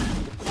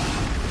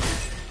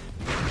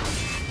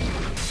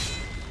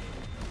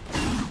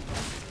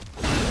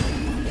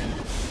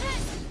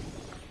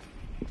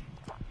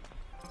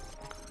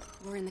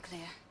 We're in the clear.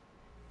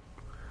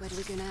 Where do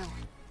we go now?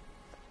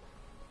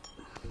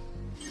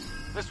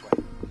 This way.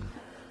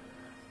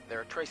 There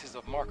are traces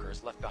of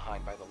markers left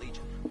behind by the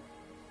Legion.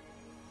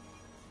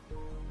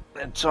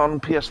 It's on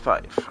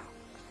PS5.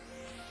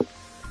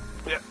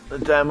 Yeah, the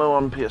demo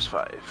on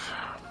PS5.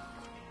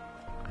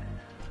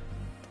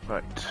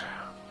 Right.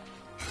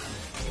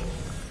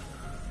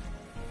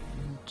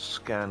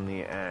 Scan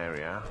the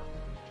area.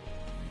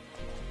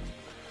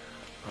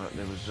 Right,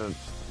 there was a...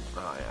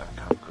 Oh yeah,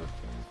 I can't go.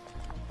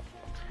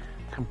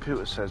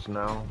 Computer says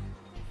no.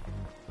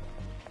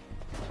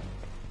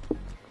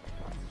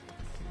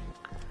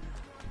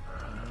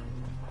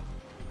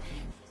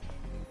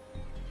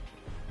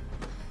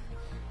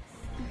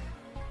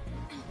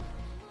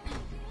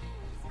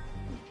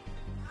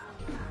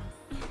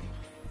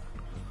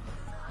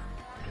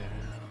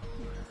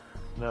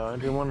 No, I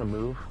didn't want to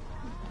move.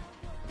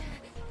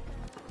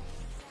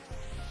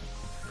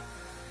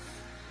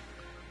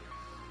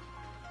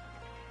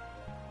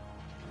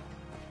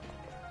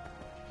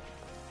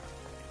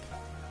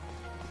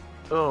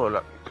 Oh,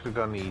 look, could have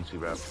gone the easy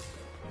route.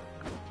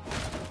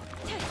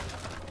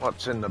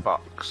 What's in the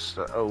box?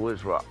 Oh,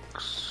 there's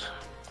rocks.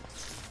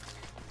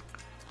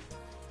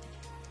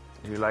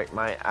 Do you like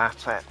my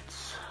assets?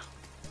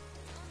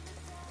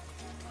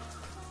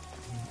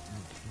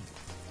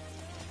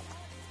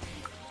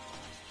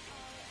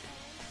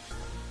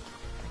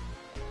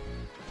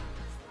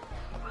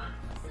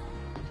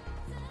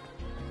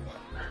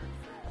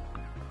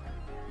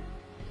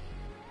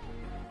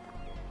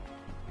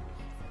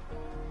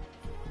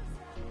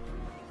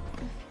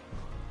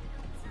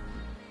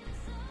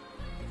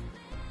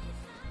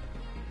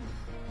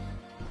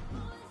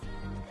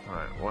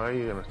 Why are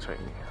you gonna take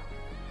me?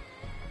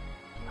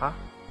 Huh?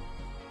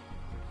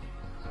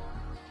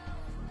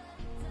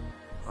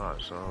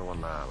 Alright, so another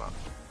one there, look.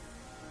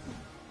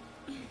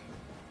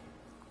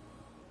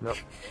 Nope.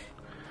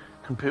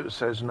 Computer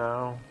says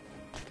no.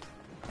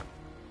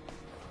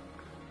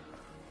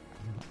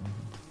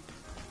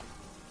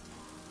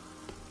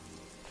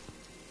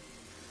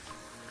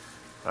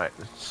 Right,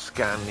 let's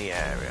scan the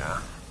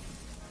area.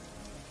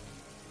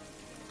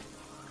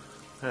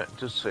 Yeah, it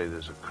does say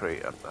there's a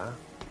crate up there.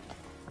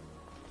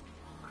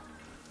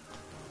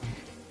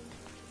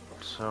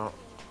 So,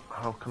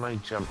 how can I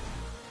jump?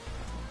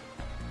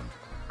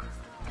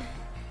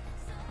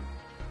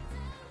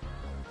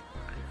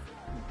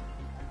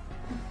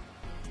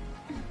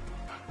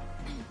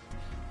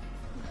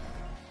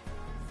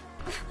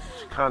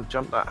 Can't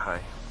jump that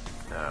high.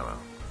 Oh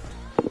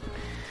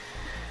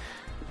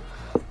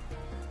well.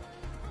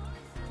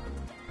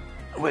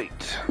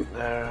 Wait,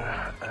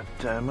 there a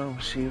demo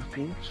Sea of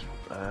Thieves?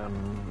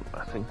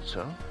 I think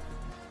so.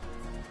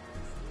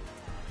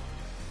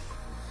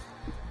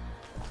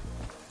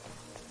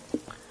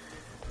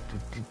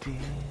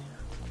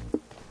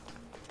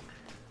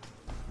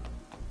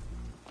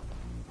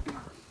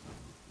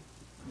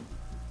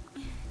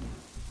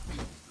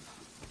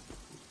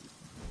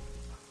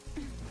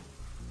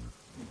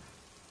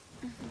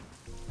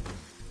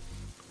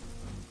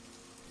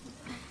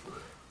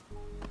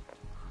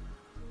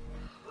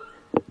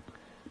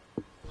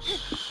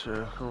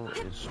 Circle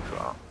is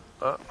drop.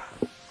 Oh.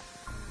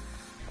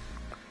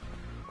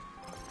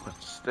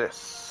 What's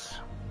this?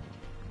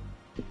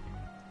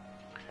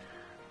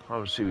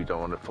 Obviously we don't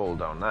want to fall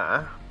down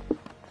there.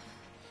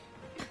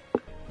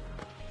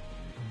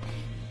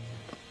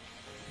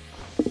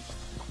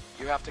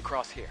 You have to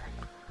cross here.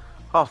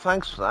 Oh,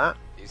 thanks for that.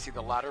 Do you see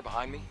the ladder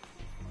behind me?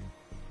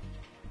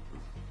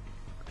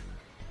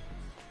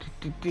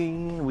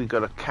 We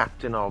got a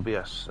Captain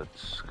Obvious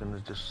that's gonna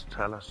just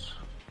tell us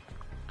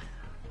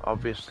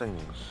obvious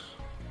things.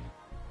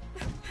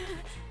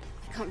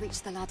 I can't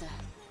reach the ladder.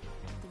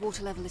 The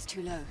water level is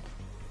too low.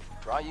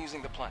 Try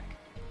using the plank.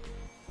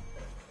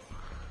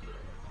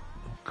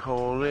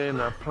 Call in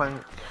a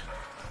plank.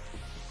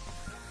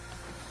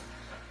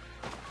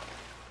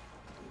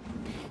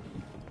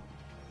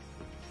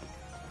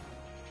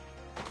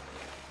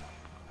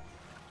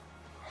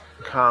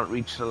 Can't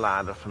reach the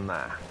ladder from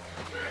there.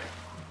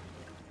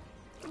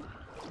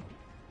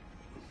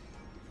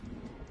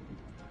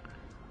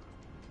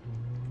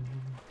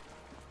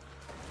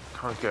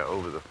 Can't get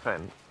over the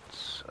fence.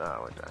 Oh,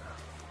 we're down.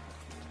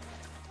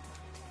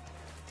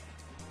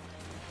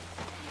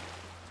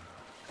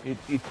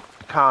 You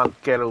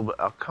can't get over.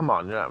 Oh, come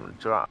on, you're having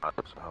a drive.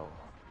 Oh.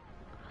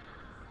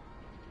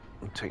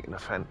 I'm taking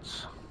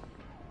offense.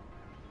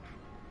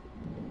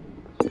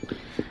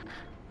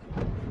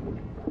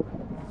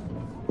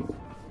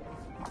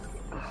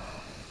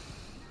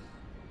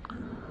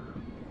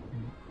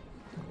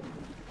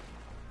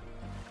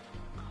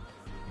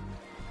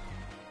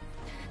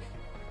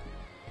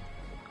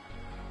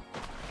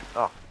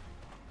 Oh.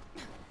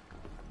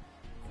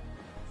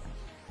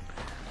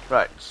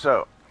 Right,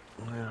 so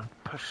I'm gonna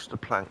push the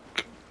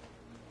plank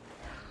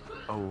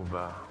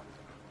over.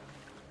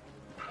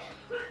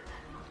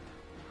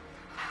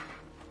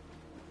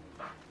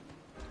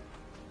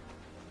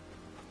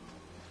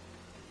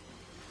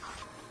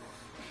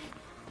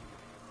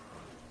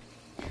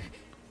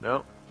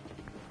 No.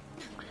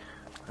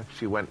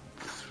 Actually went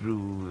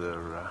through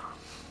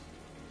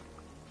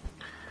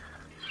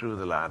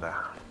the ladder.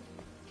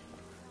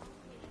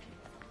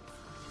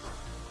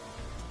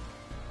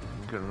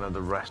 Got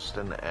another rest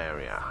in the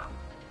area.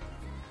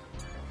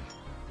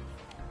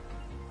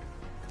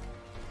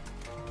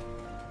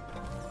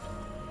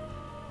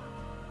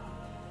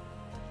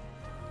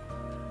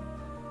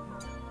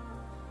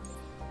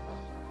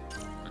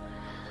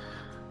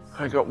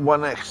 I got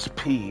 1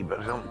 XP, but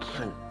I don't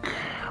think...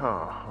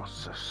 Oh,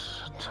 what's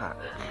this? Attack.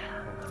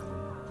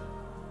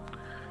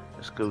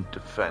 Let's go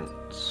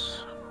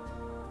defense.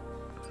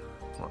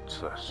 What's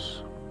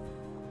this?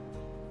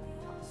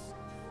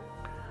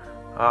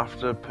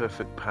 After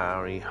perfect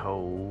parry,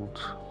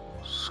 hold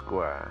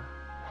square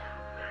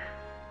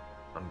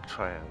and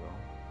triangle.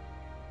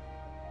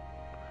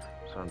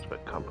 Sounds a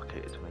bit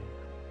complicated to me.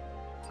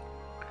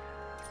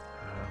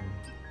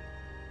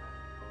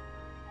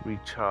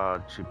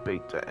 Recharge your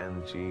beta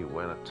energy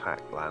when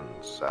attack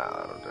lands.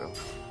 That'll do.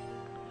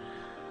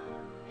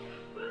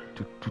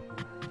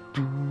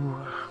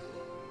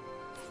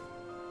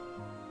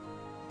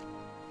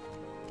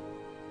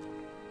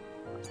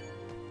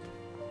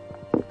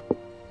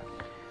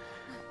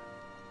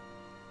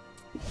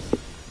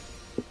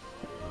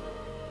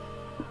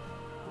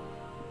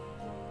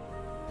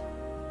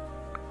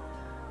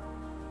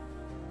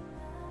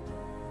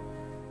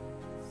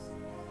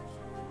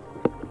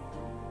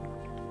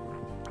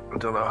 I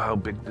don't know how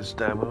big this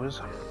demo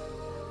is.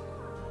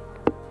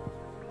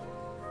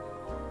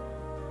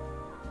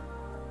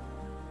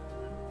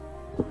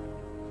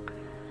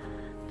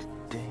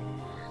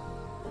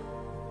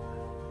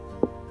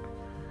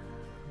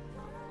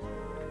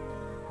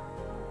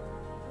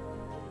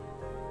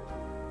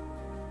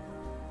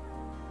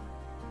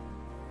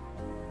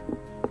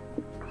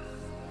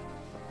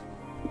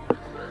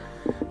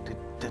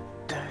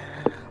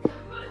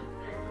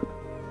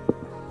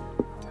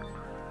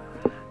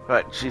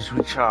 Right, she's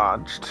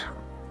recharged.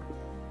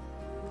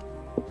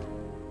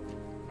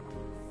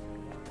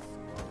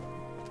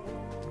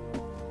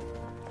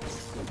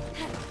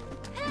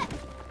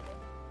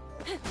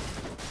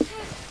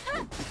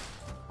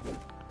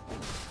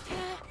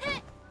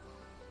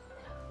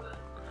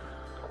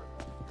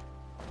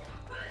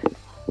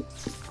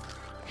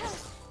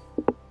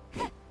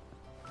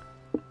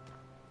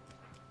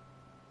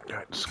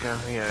 Right, scan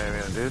the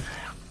area, dude.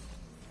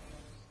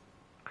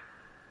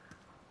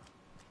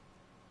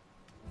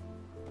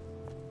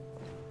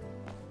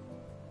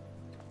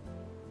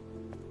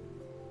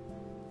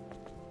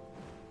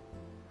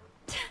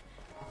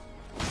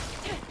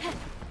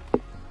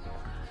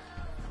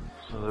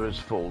 There is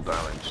full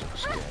damage in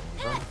this game,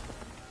 so.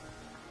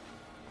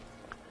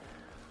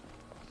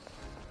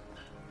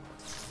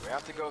 We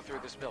have to go through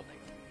this building.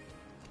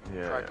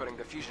 Yeah. Try putting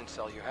the fusion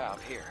cell you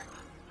have here.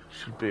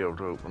 Should be able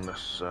to open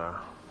this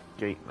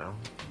gate now.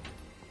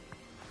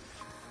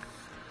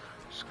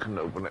 Just couldn't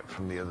open it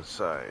from the other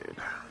side.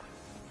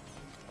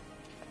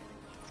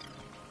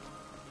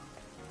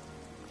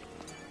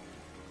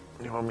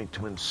 You want me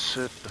to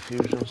insert the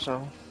fusion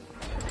cell?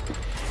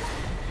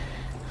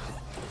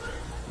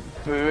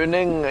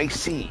 Burning, I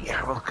see.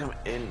 Welcome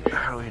in.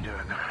 How are you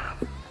doing?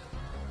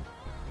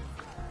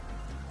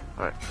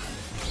 Right.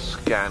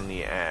 Scan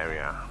the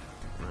area.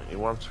 He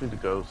wants me to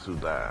go through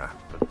there,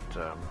 but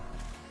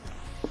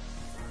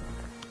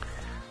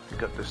we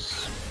got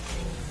this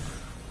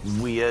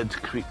weird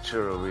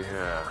creature over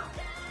here.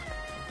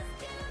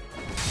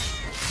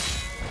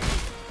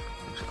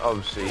 Which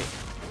obviously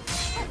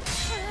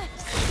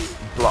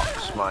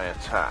blocks my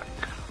attack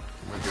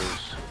with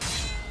his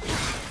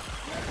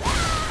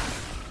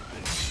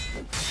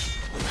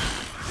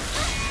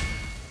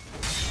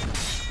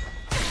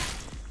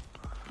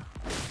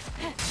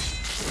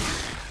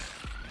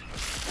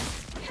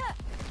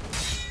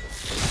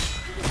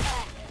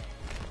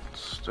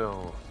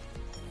still.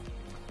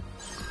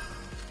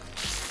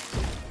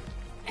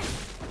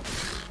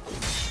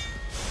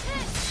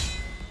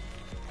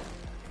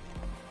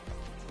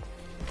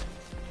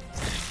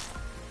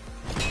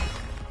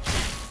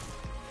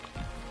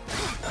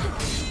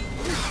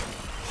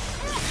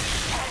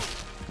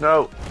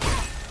 No.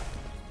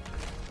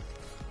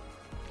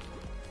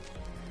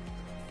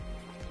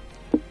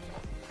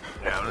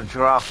 Yeah, I'm gonna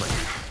drop me.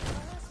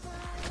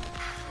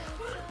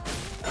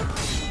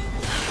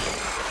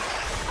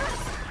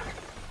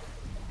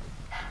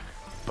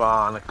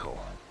 barnacle.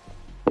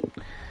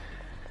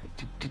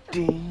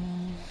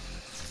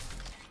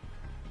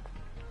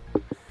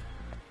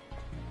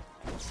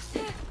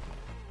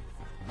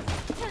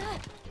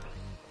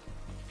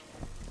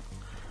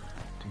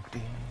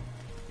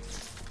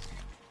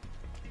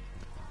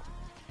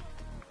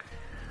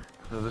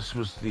 So this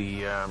was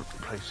the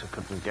place I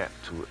couldn't get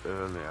to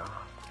earlier.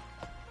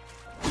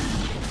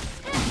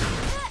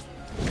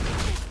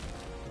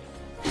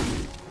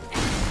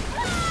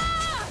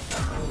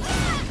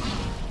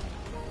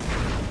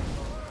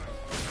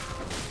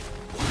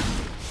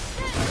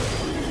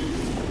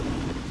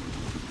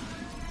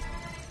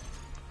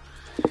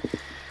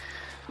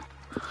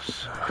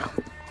 So,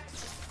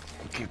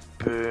 keep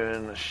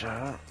burning the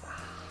shot.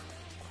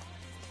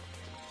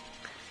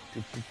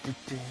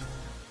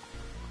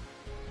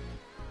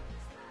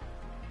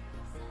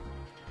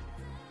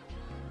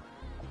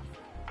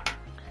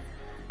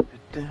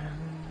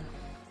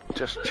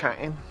 Just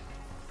chatting.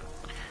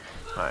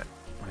 Right,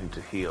 I need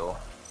to heal.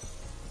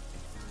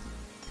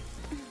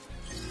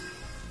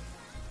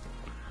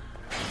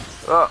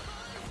 Oh!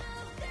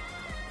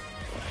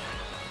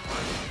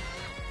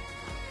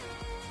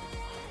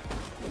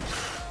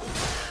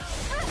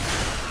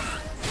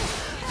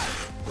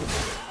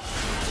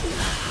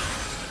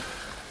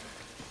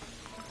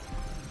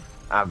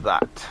 Have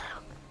that.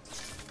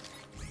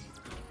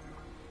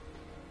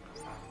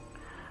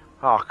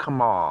 Oh,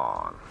 come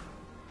on.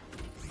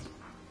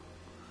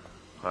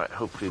 Alright,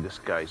 hopefully this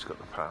guy's got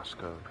the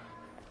passcode.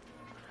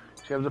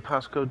 Do you have the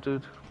passcode,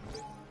 dude?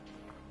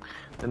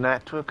 The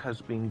network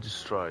has been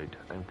destroyed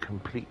and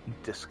completely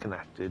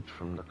disconnected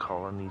from the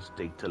colony's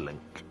data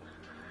link.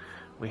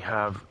 We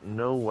have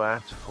nowhere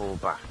to fall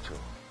back to.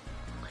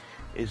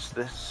 Is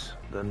this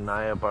the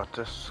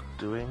Niabatus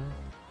doing?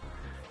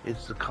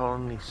 Is the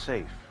colony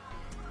safe?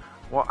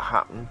 What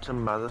happened to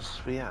Mother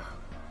Sphere?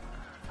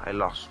 I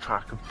lost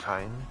track of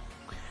time.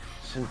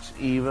 Since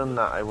even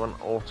that I won't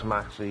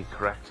automatically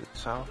correct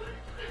itself,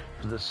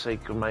 for the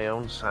sake of my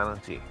own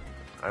sanity,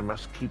 I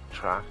must keep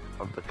track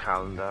of the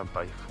calendar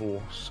by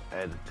force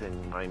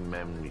editing my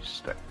memory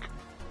stick.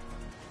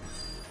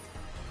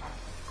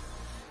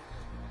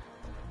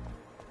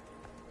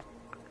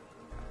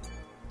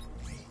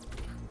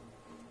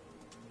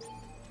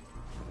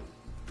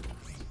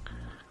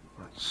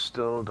 I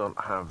still don't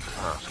have the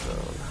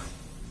passcode.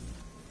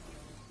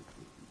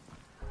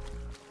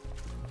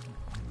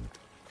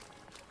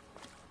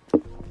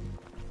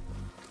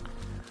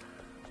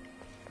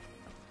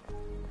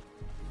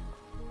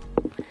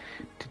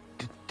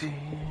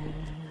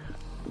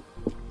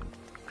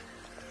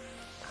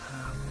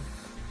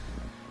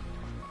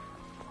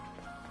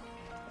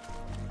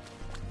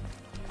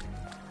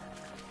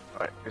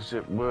 Is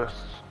it worth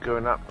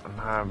going up and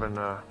having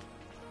a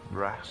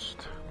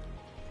rest?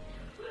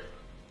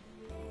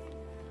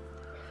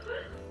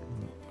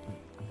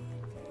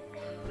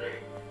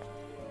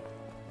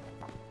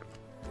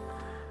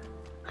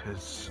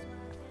 Because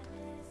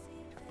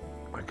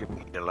I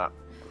can heal up.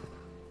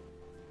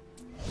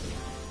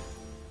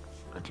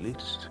 At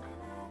least.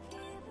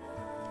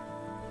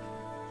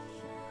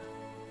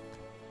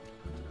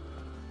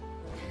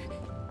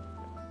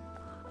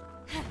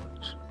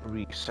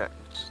 Reset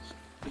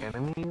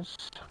enemies.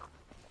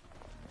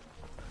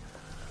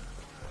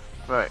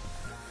 Right.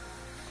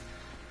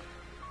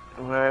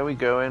 Where are we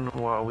going?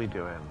 What are we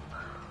doing?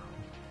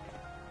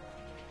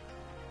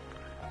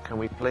 Can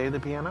we play the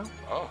piano?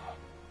 Oh,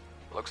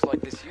 looks like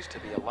this used to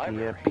be a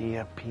library.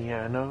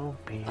 Piano.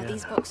 Are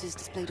these boxes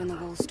displayed on the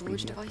wall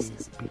storage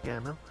devices?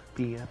 Piano.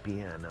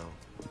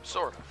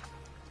 Sort of.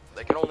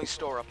 They can only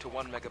store up to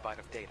 1 megabyte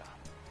of data.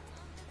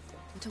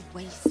 What a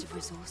waste of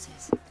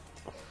resources.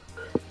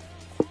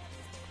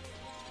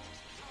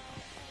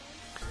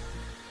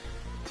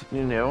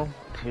 You know,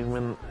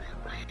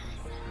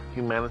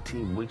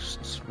 humanity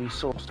wastes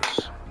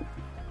resources.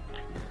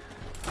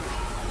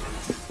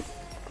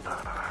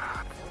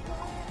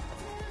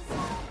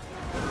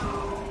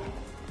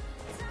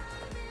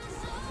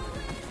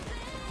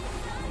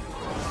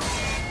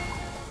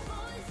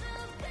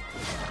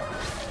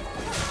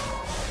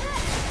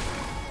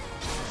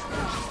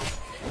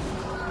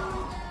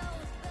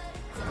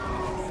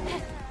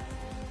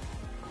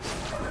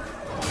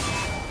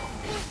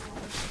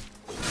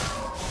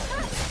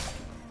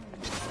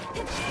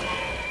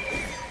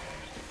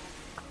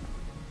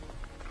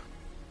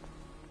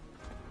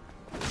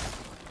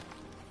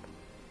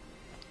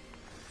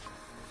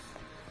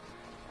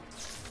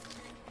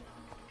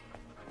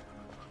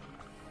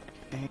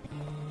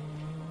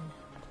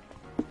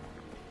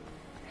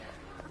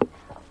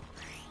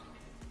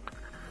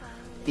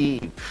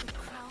 Eve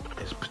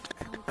is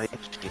protected by a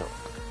shield.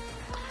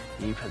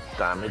 Eve has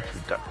damage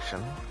reduction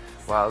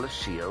while the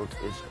shield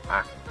is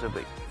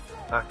active.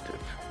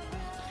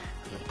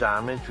 The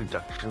damage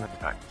reduction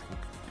effect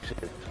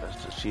increases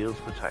as the shield's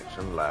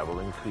protection level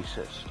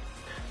increases.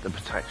 The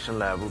protection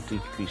level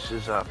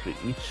decreases after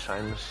each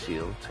time the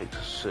shield takes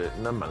a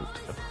certain amount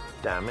of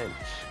damage.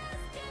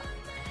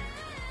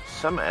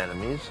 Some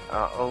enemies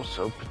are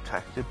also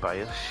protected by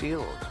a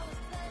shield.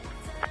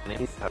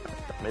 Enemies have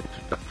damage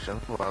reduction action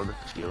while the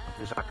shield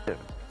is active.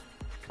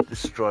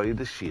 Destroy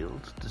the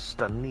shield to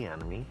stun the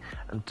enemy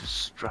and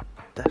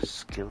disrupt their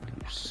skill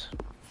use.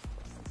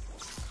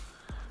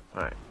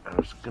 Right, I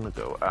was gonna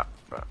go up,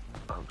 but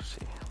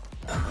obviously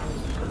the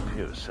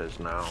computer says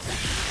no.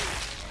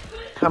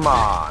 Come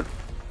on!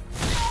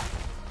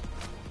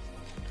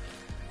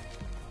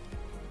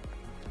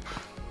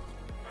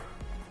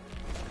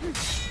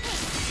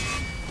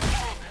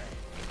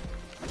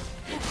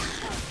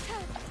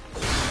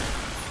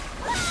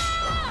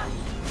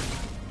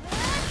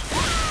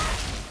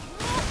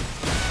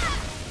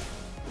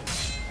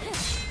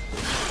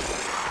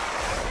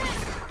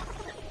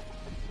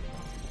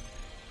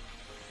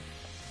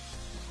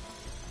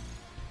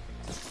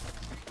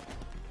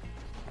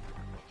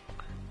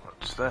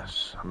 What's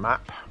this? A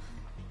map?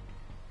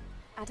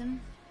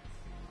 Adam,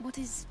 what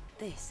is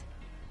this?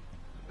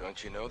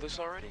 Don't you know this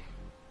already?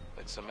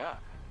 It's a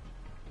map.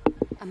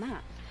 A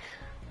map?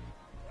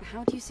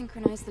 How do you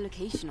synchronize the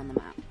location on the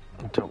map?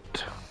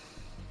 Don't.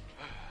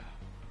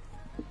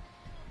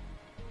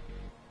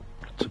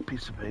 It's a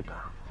piece of paper.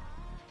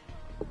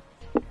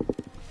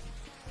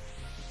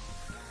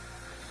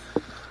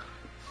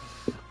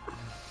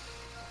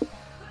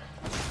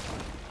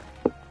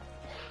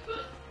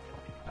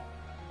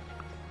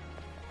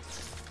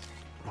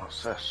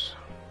 What's this?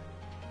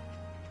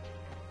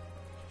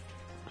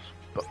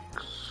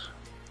 Books.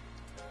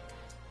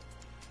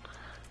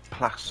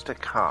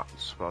 Plastic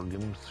Hearts,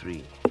 Volume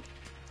 3.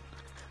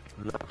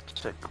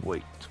 Lovesick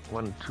Wait.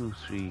 1, 2,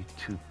 3,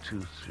 2,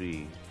 2,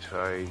 3.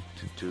 Try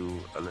to do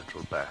a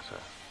little better.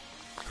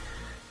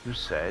 You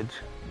said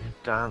you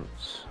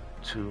dance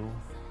to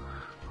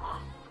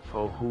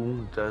For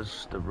Whom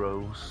Does the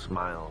Rose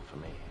Smile for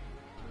Me?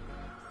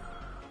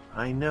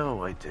 I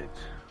know I did,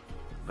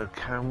 but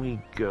can we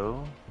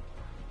go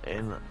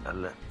in a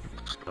little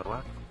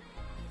slower?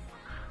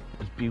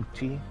 With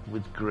beauty,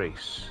 with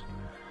grace,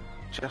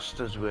 just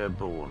as we're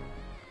born,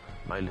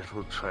 my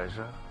little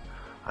treasure.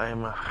 I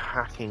am a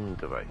hacking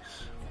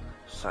device.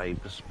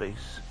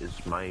 Cyberspace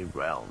is my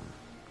realm.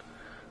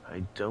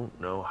 I don't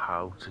know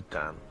how to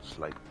dance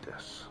like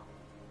this.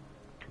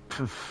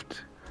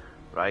 Pfft.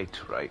 Right.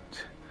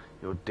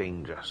 You're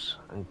dangerous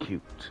and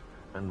cute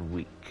and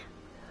weak.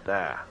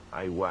 There,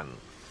 I won.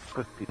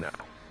 Quickly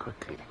now,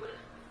 quickly.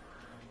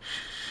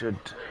 Should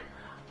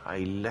I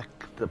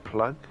lick the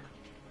plug?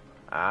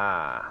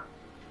 Ah,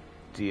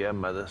 dear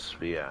Mother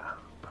Sphere,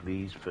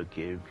 please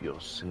forgive your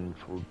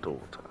sinful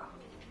daughter.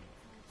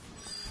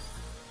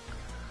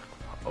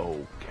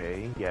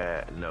 Okay,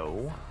 yeah,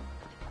 no.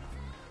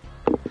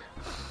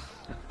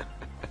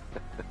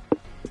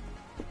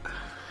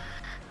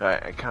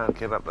 Right, I can't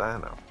get up there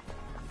now.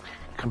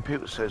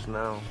 Computer says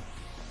no.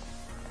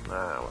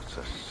 What's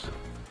this?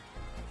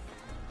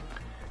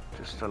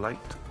 Just a light.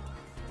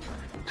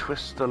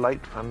 Twist the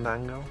light,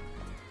 Fandango.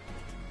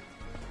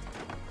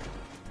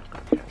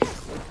 Okay.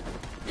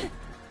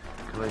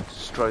 Can I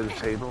destroy the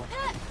table?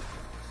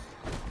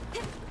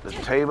 The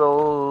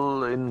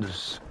table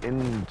is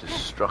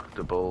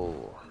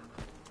indestructible.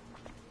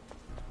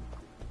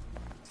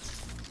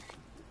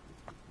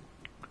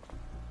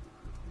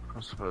 I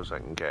suppose I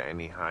can get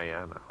any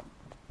higher now.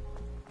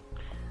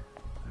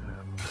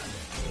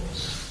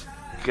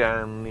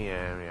 Scan the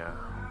area.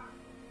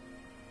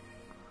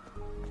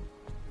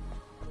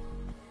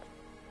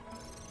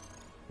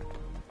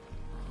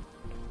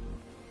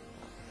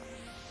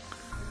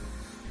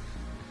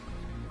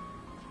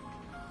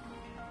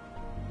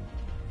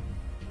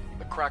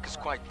 The crack is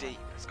quite deep.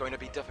 It's going to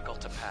be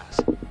difficult to pass.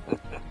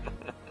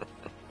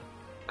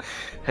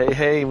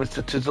 Hey,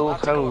 Mr. Tizzle,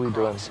 how are we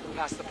doing?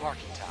 Past the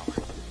parking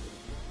tower.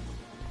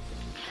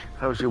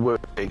 How's your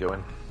work day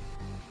going?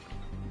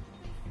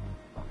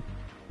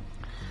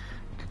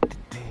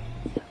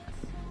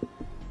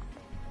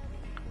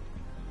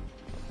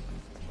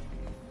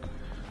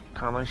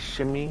 Can I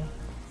shimmy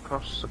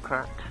across the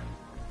crack?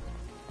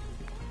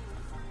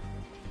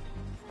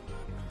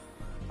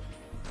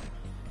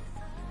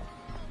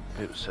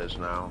 It says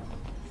now.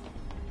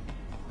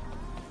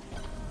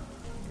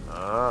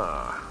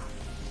 Ah.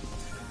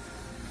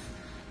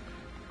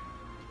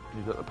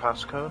 You got the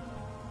passcode?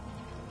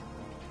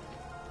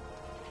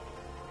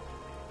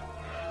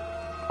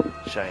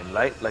 Shine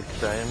light like a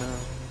diamond.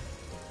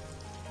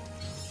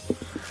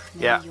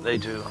 Yeah, they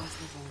do.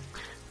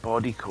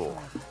 Body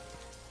core.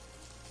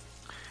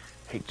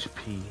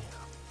 HP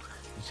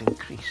is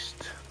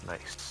increased.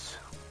 Nice.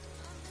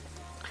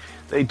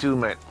 They do,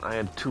 mate. I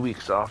had 2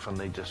 weeks off and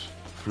they just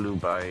flew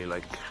by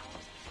like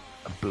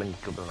a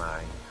blink of an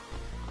eye.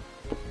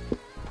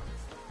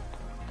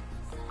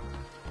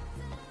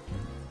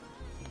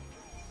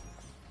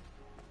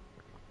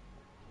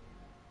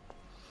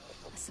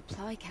 A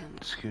supply camp.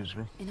 Excuse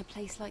me. In a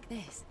place like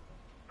this.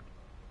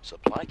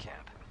 Supply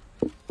camp?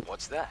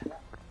 What's that?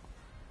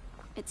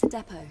 It's a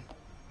depot,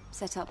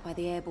 set up by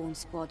the airborne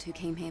squad who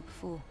came here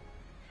before.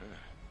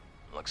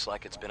 Looks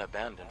like it's been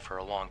abandoned for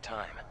a long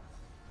time.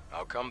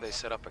 How come they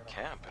set up a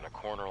camp in a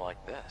corner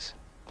like this?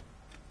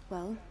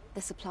 Well,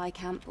 the supply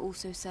camp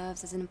also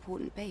serves as an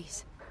important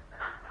base.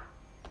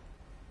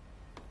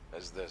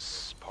 is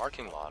this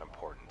parking lot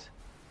important?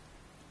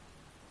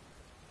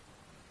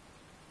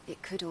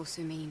 It could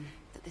also mean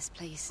that this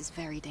place is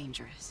very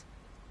dangerous.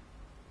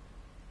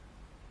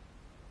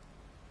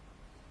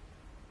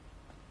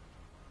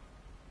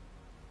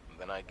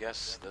 Then I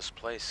guess this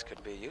place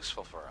could be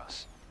useful for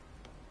us.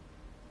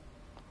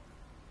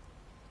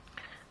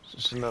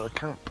 This is another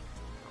camp.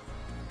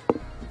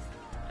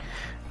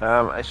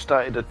 I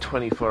started a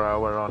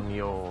 24-hour on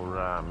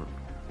your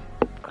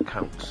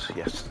account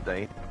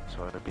yesterday,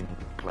 so I've been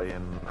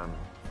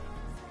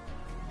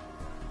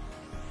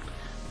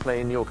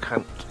playing your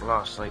account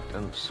last night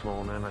and this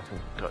morning. I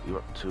think got you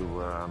up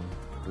to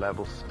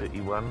level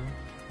 31.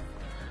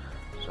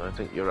 So I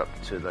think you're up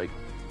to like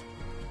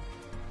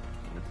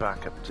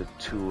back up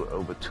to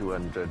over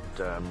 200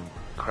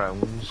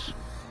 crowns.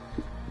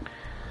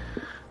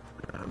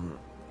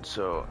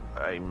 So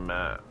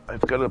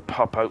I've got to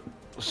pop out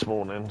this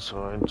morning,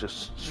 so I'm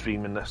just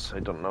streaming this. I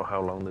don't know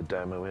how long the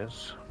demo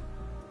is.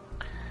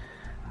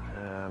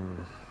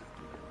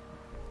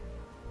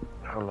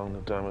 How long the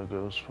demo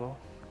goes for.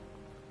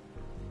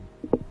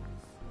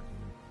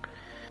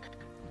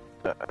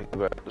 I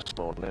go out this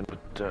morning,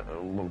 but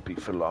it won't be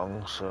for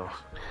long, so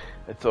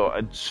I thought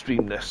I'd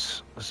stream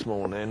this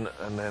morning,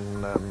 and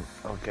then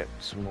I'll get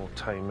some more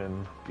time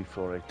in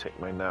before I take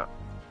my nap.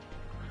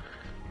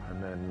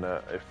 And then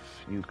if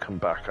you come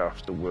back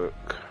after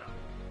work,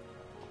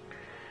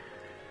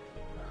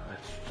 I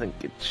think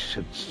it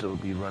should still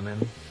be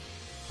running.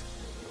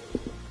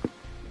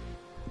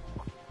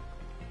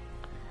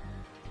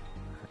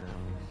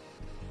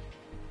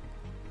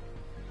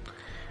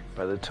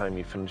 By the time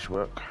you finish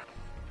work.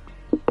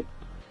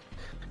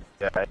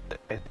 Yeah, I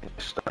think I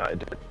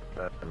started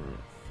at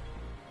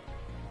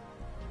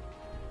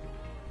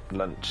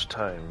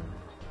lunchtime.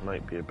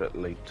 Might be a bit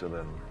later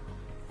then.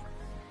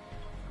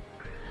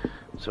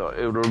 So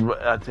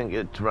I think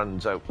it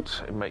runs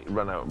out. It might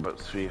run out about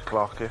 3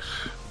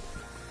 o'clock-ish.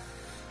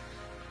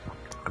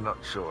 I'm not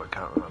sure. I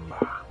can't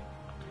remember.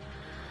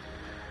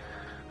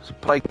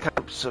 Supply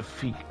camps are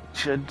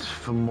featured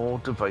for more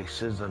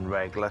devices than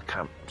regular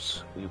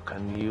camps. You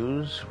can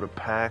use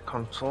repair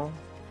console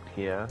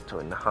here to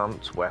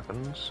enhance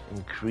weapons,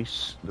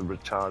 increase the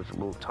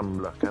rechargeable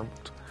tumbler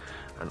count,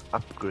 and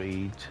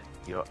upgrade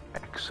your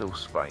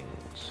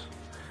exospines,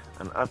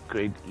 and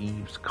upgrade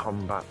Eve's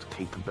combat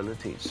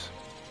capabilities.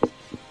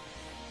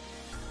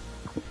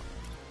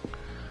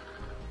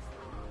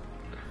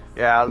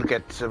 Yeah, I'll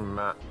get some.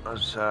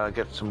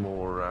 Get some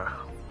more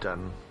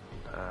done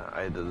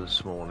either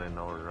this morning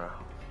or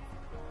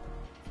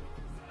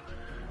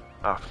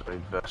after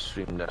I've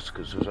streamed this,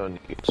 because it was only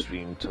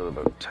streamed till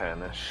about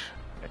 10ish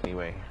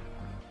anyway.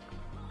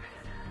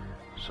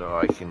 So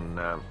I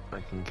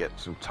can get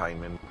some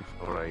time in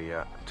before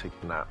I take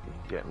a nap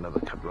and get another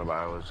couple of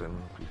hours in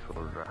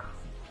before.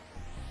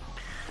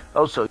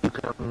 Also, you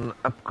can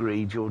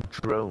upgrade your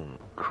drone,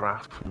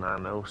 craft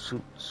nano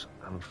suits,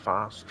 and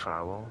fast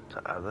travel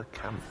to other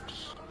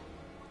camps.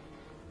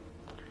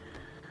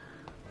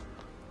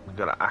 We've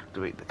got to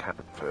activate the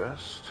camp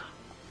first.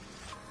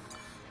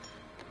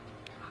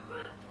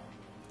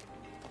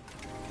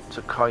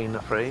 To coin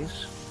a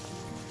phrase.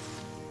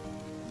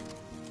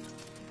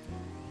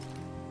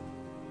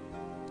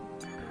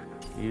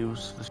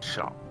 Use the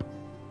shop.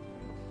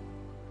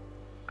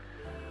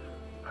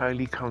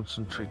 Highly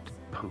concentrated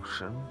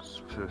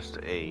potions, first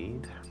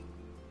aid.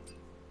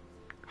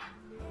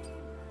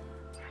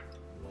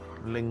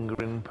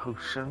 Lingering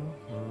potion,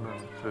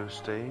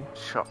 first aid.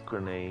 Shock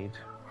grenade.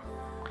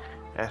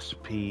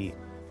 SP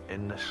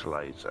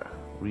initializer.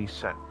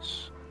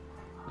 Resets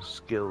the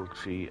skill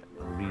tree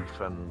and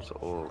refunds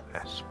all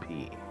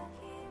SP.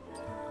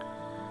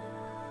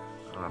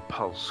 And a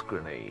pulse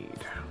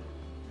grenade.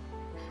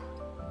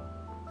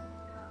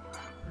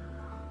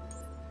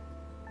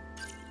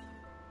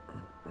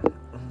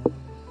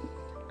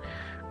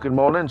 Good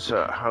morning,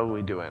 sir. How are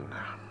we doing?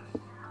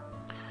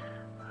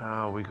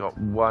 We got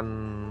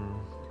one.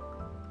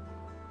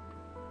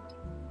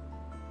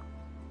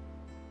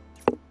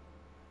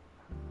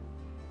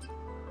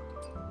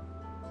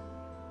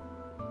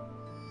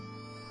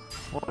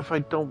 What if I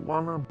don't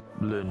want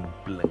to learn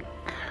Blink?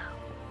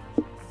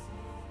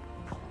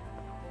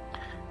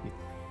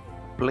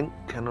 Blink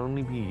can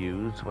only be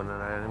used when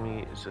an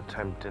enemy is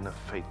attempting a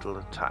fatal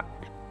attack.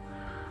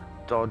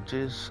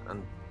 Dodges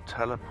and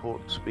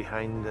teleports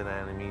behind an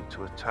enemy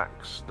to attack,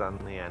 stun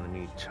the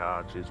enemy,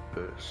 charges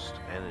burst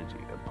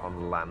energy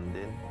upon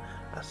landing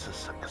a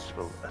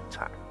successful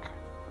attack.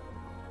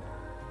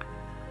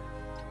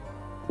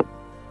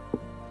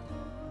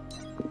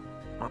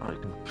 Oh, I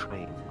can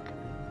train.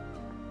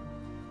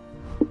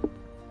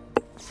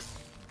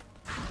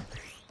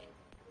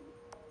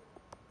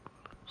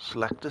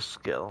 Select a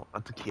skill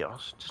at the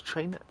kiosk to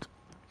train it.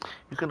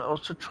 You can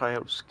also try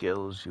out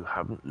skills you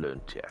haven't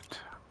learnt yet.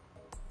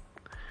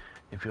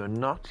 If you're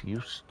not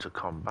used to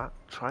combat,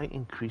 try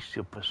increase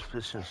your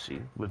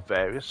proficiency with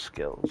various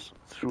skills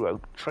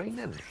throughout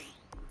training.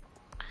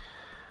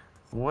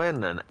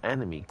 When an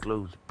enemy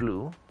glows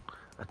blue,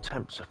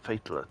 attempts a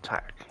fatal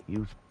attack,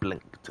 use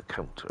Blink to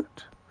counter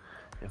it.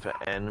 If an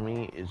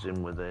enemy is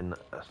within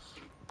a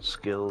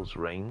skill's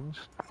range,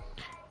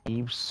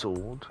 Eve's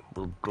sword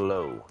will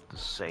glow the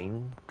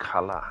same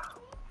color.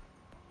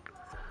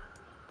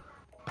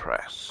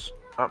 Press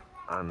up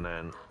and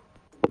then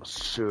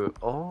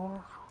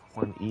circle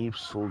when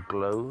Eve's sword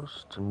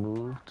glows to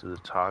move to the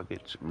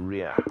target's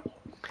rear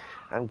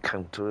and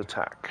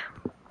counter-attack.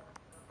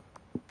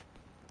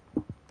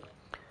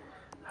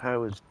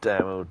 How is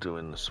Demo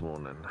doing this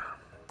morning?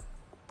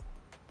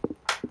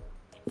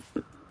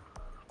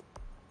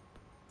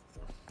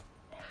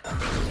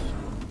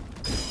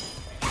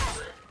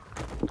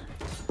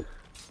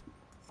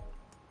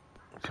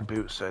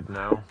 Computer said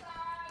no.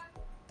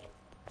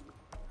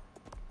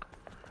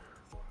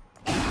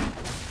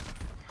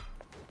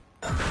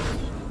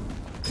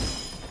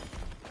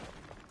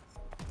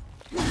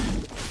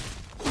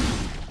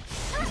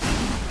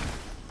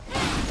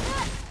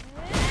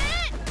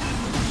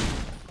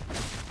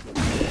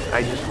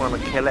 I just want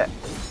to kill it.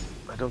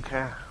 I don't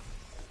care.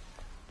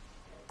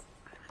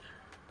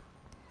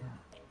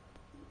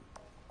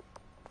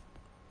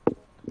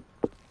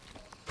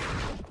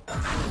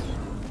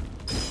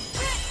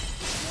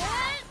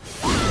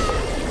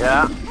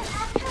 Yeah.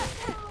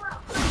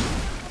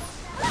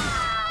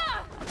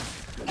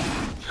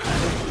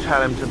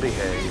 Tell him to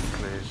behave,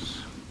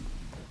 please.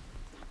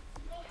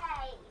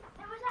 Behave.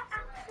 There was an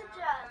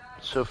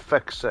accident. So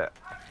fix it.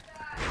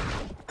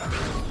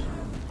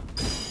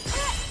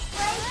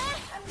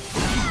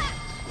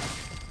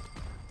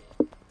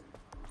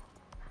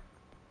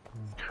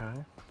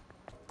 Okay.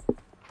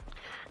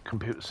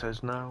 Computer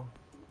says no.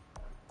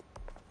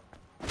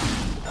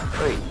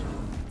 Wait.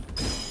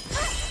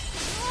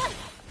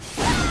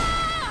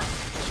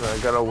 So I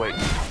gotta wait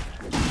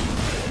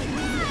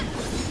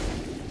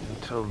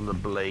until the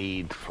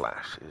blade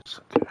flashes.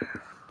 Okay.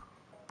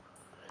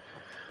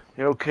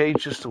 You're okay?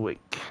 Just a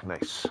week.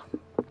 Nice.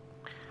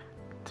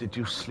 Did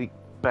you sleep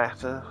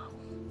better?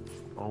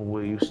 Or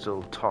were you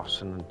still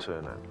tossing and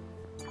turning?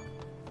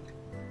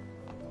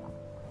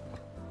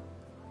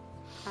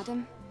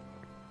 Adam,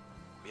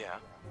 Yeah?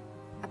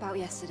 about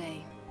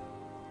yesterday.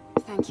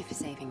 Thank you for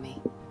saving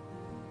me.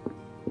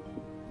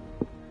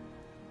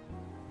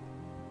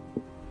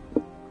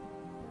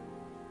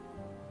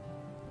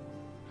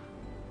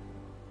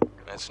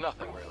 It's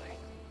nothing,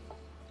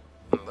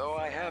 really. Though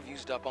I have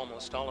used up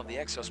almost all of the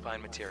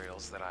exospine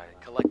materials that I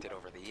collected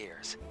over the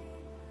years.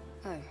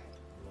 Oh,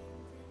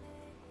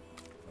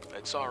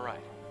 It's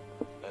alright.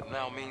 It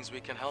now means we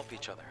can help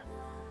each other.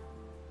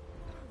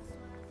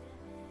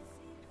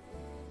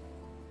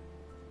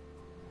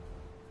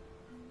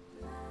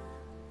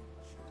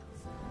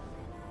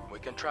 We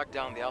can track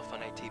down the Alpha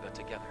Nativa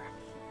together.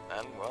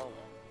 And, well,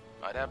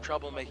 I'd have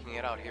trouble making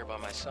it out here by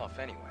myself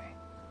anyway.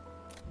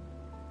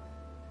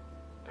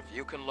 If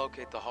you can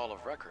locate the Hall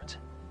of Records,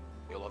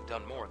 you'll have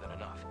done more than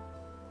enough.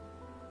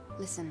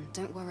 listen,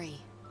 don't worry.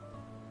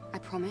 I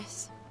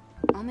promise.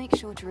 I'll make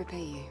sure to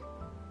repay you.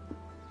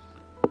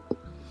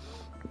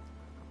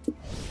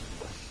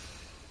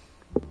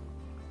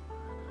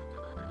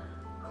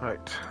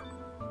 Right.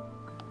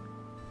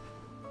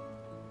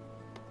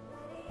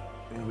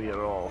 We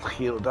are all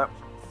healed up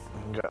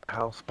and got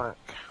health back.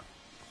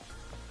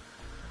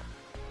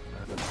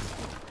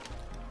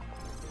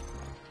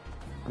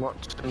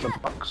 What's in the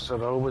box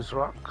are always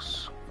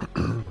rocks.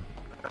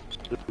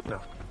 Absolutely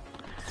enough.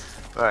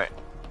 Right.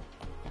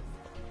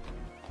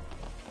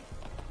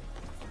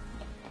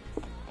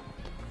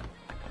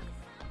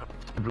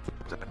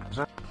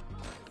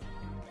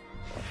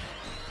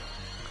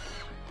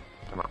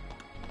 Come on.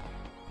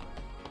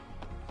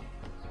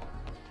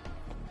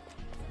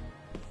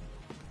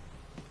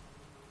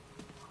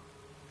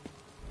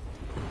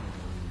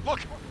 Look!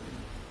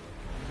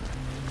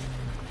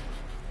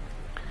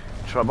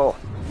 Trouble.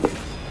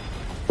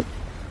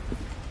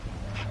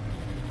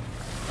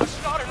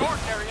 That's not an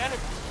ordinary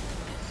enemy!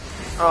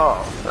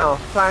 Oh, no,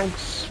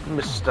 thanks,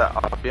 Mr.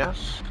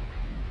 Obvious.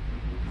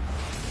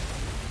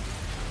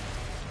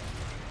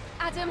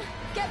 Adam,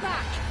 get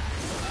back!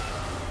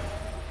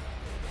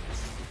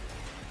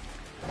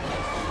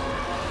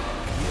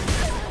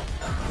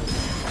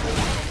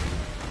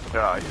 Oh,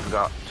 I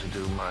forgot to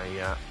do my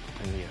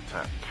thingy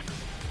attack.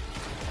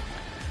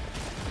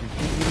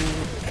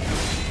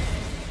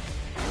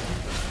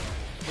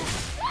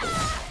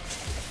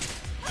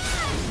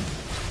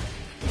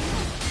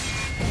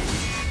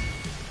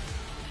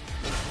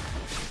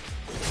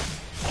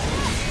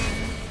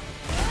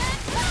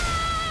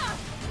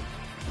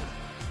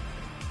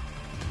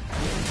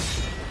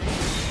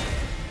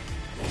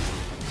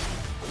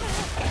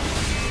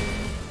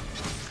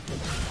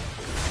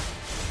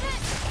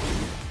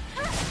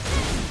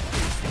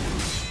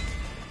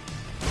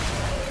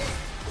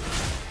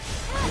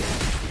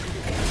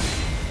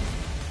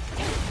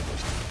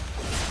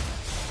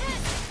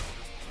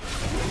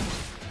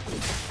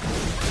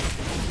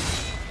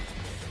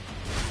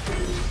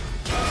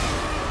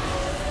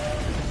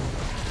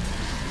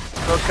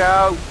 Look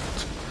out!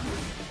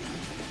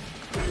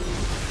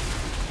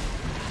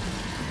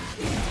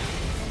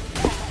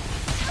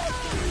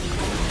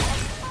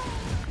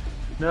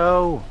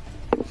 No!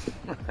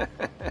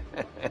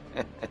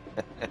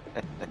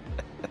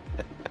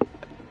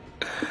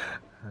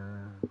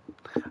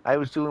 I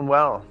was doing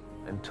well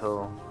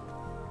until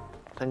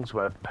things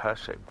went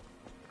pear-shaped.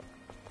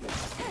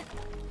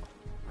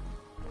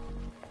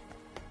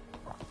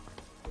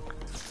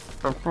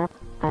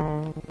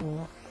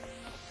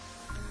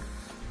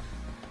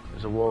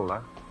 There's a wall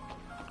there.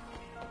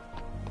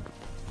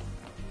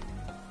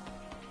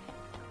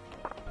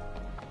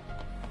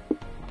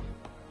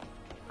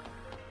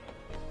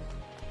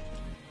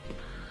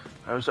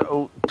 I was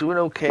doing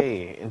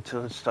okay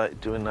until it started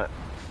doing that.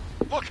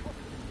 Look!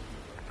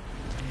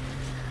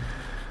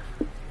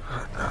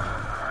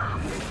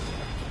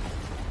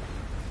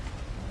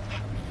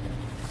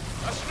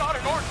 That's not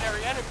an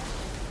ordinary enemy.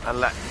 And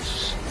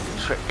let's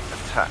trick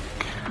attack.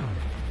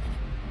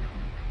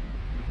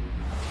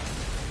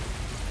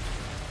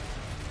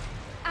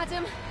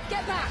 Adam,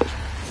 get back!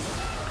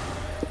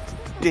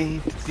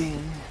 Ding,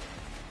 ding.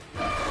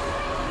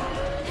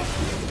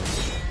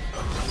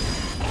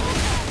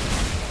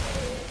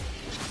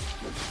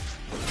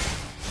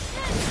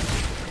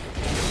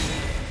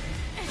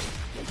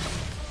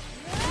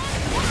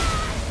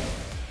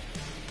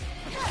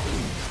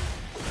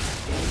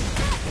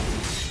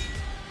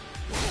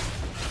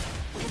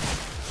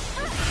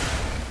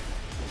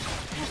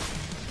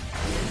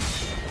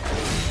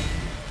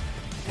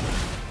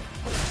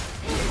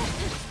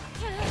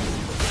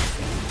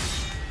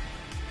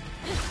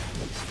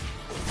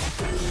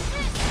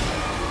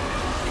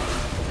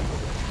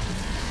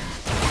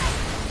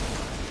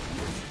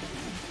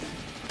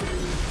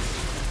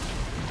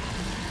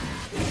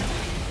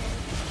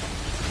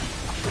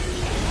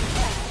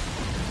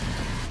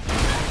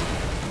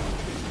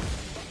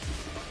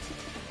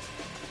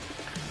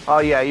 Oh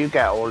yeah, you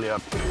get all your...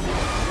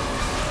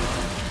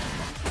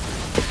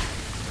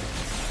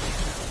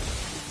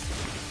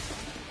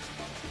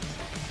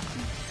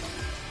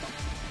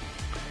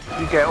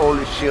 You get all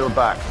your shield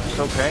back, it's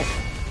okay.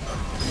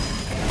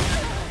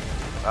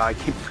 I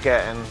keep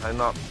forgetting I'm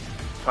not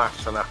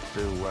fast enough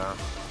to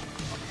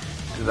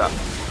do that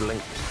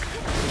blink.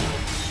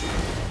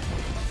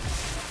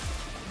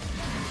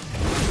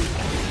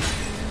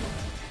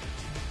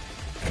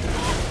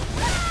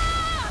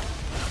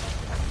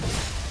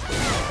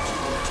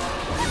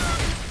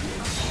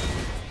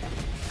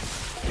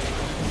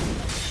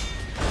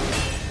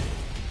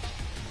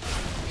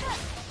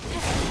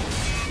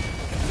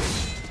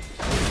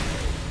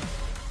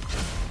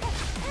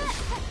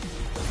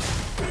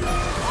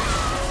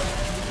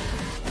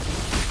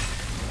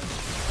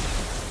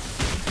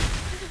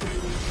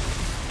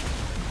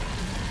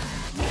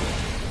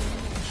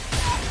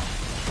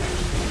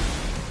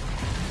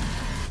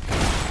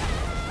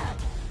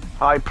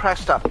 I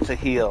pressed up to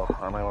heal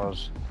and I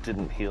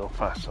didn't heal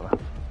fast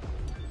enough.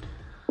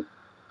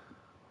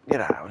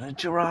 You're having a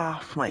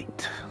giraffe,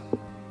 mate.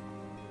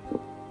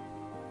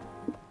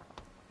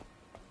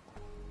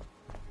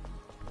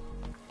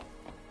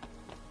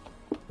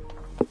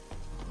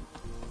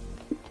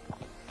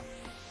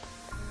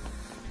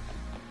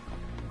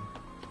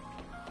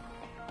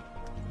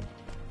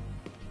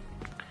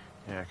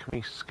 Yeah, can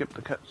we skip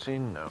the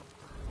cutscene? No.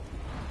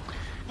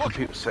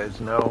 Computer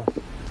says no.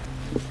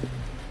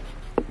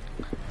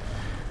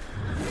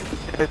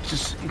 It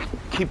just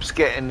keeps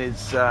getting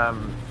his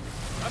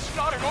That's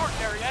not an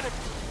ordinary enemy.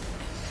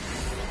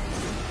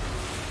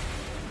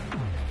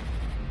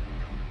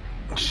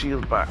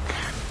 shield back.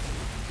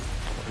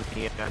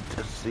 Yeah,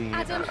 does the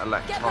Adam,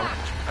 electronic get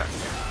back. check.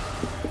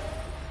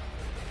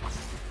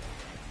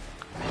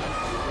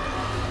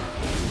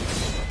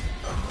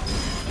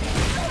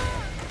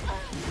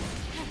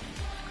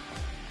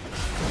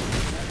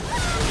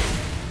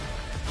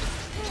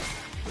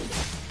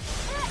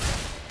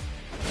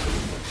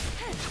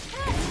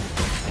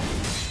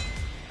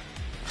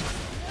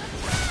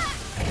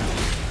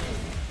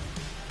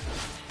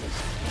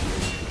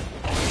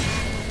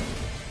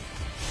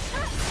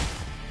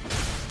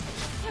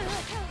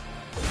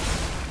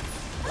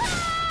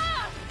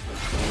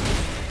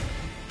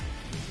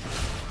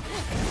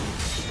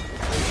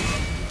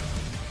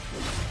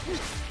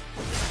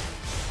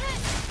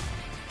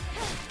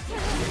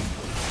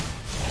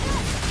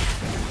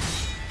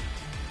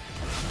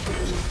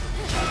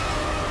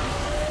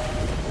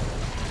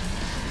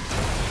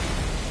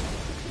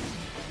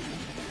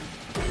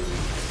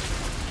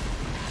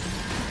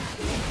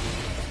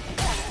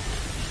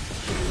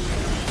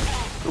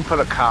 Put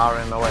a car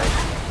in the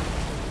way.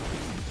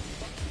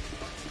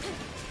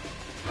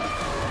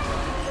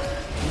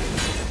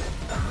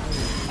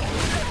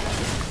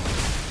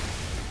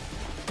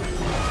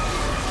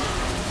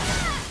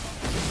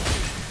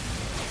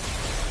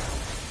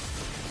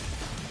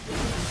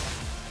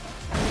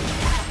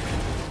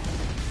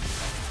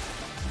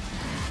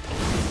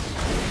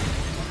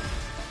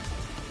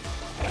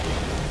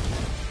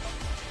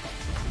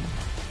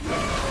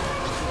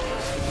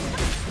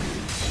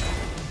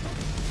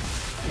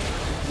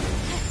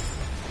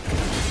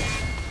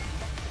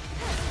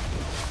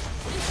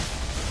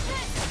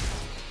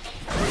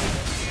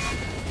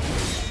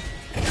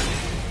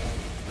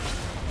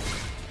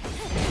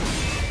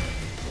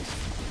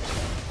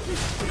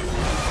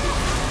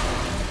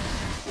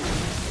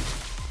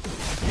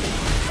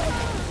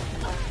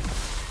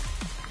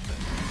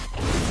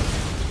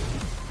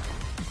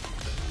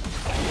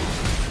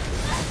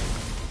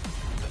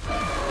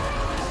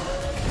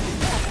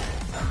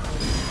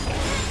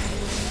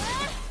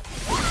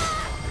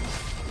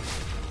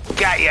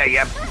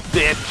 Yeah, you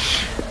bitch.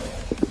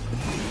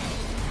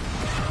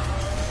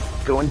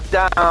 Going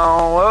down.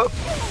 Oh.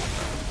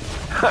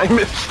 I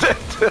missed it.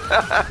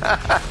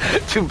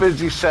 Too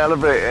busy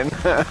celebrating.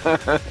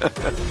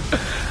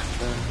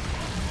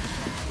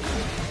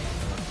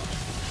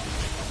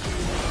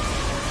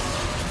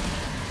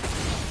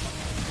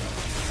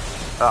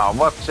 Oh,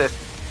 what's it?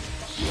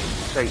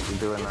 Shake you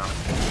doing now?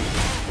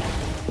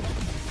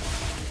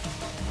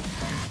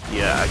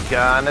 You're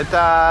gonna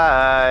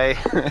die.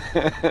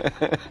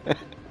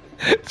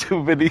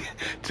 Too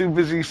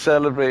busy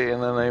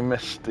celebrating, and I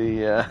missed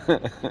the.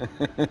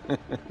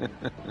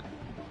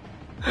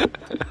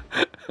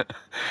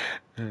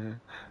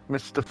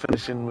 Missed the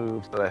finishing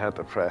move that I had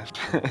to press.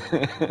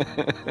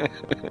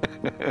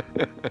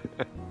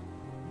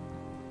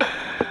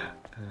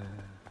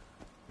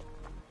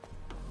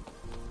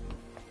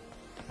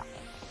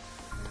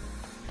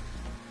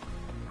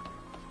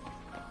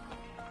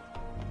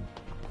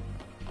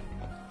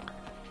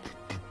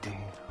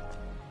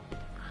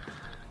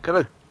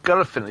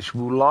 Gotta finish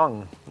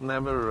Wulong.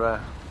 Never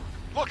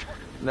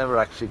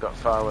actually got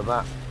far with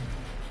that.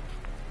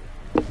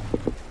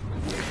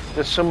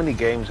 There's so many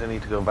games I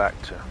need to go back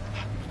to.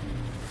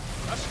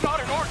 That's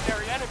not an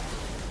ordinary enemy.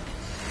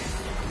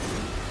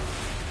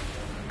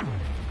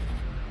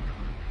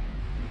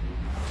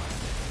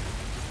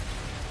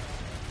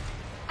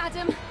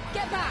 Adam,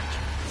 get back!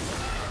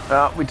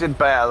 Well, we did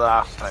better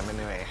last time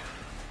anyway.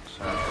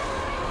 So.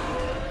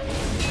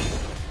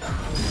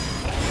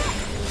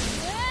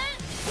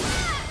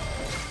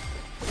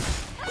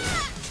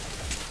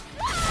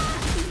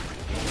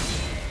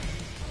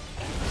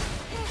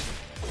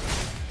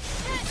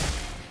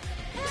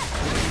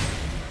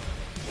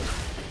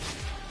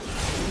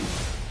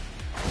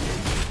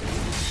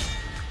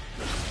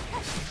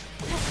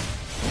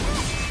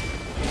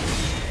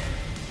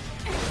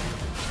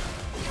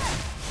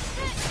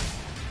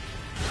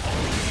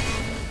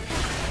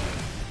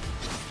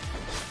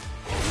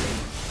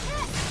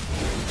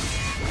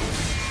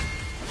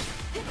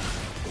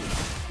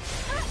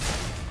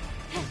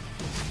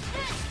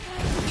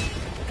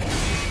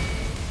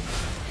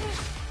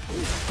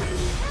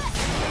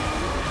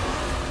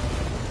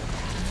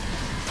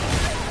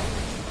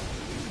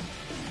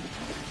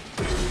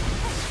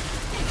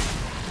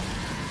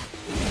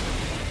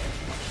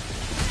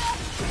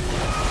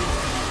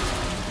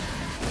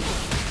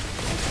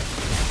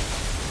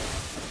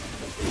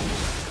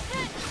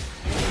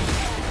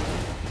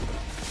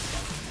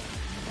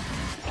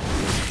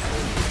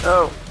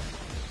 Oh.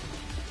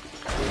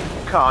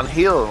 Can't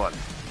heal one.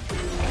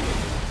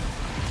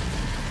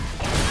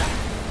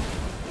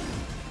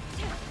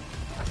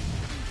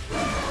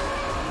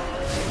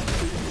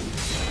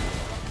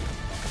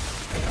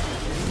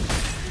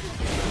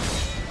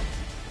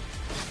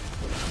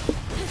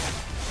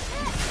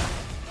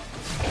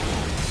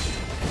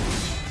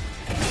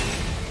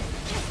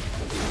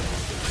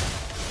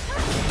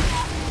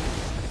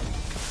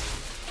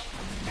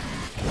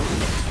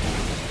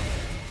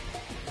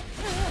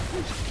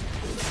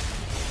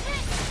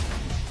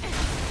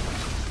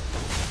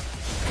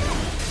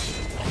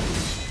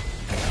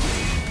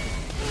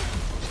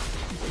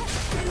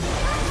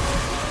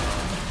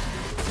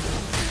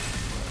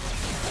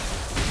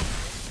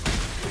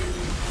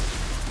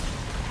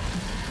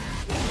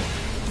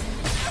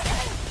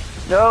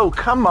 No,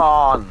 come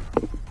on.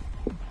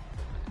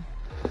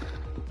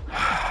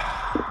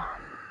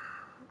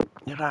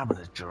 You're having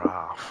a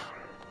giraffe.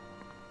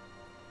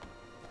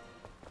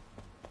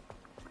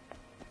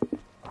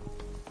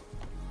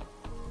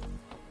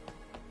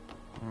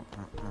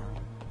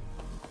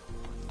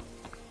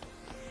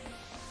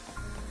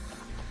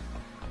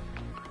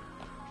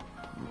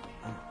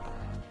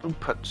 Who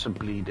puts a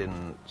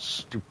bleeding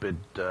stupid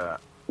Look!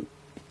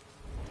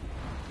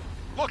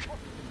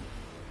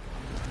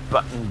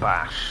 Button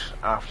bash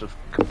after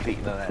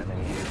completing an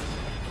enemy?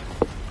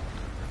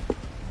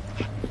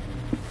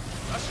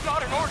 That's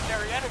not an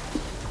ordinary enemy.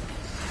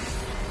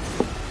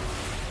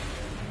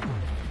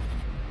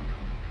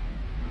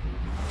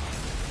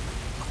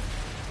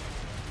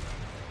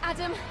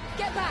 Adam,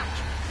 get back!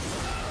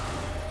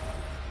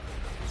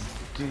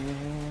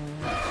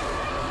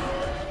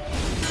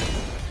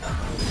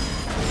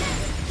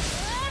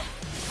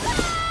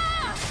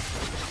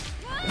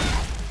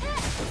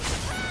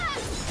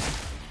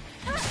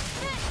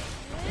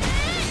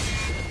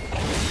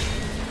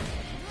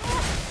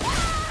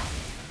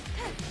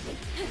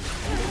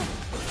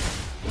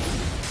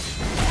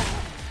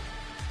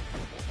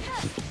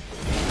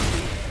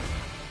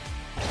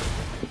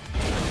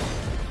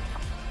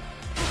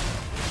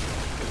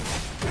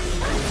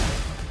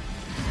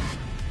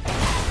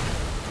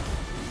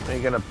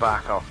 You're gonna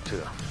back off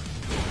too.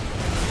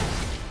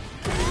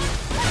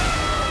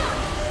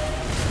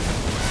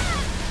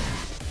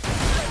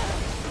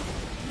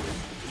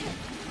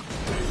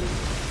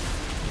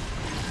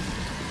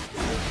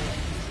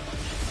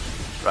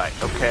 Right,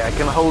 okay, I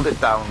can hold it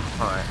down.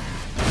 Alright.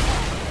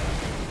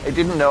 I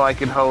didn't know I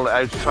could hold it.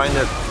 I was trying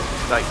to,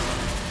 like,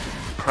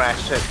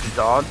 press it to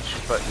dodge,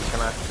 but you can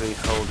actually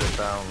hold it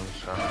down,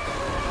 so.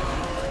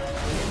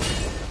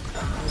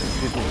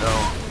 didn't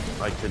know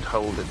I could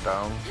hold it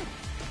down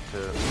to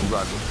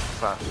run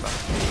faster.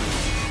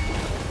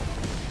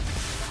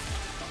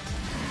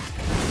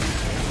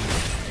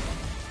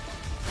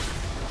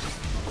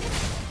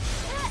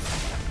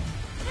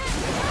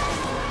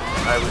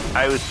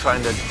 I was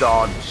trying to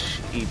dodge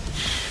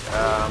each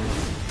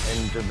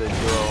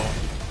individual.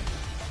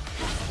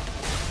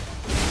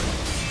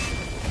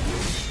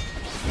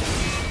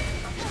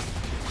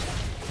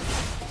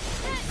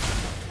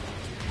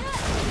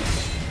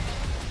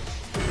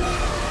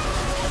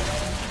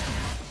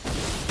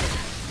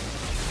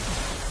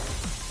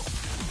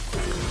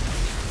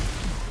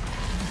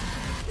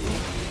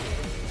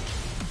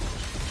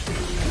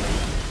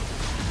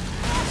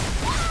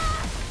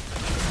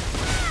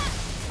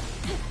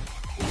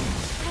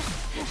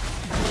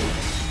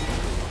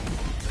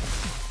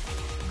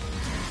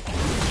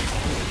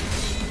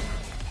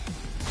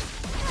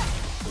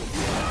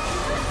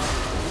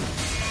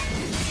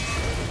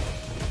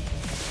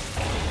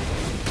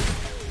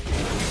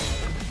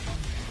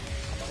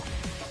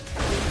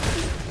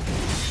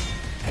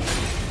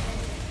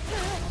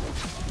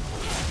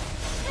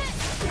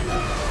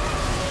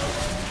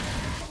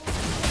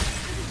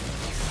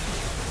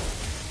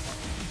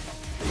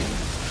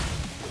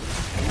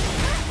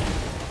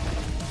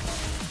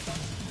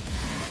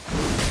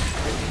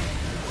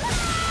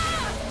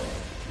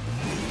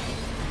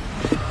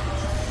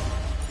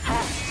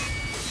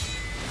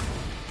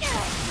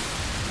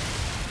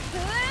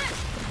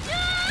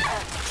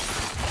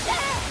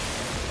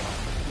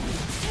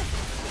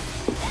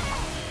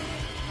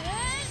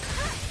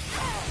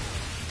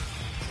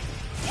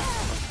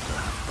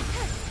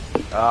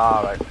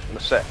 All right,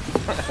 that's it.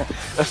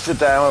 That's the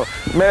demo.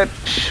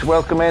 Mitch,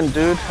 welcome in,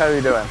 dude. How are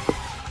you doing?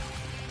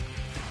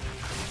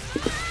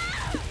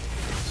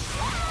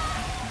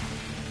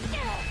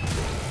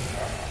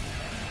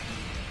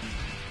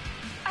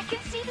 I can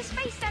see the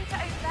space center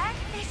over there.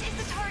 This is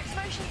the turret's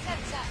motion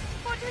sensor.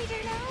 What do we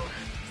do now?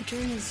 The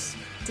drone is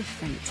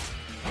different.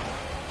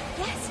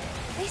 Yes,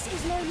 this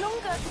is no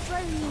longer the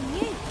drone you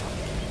knew.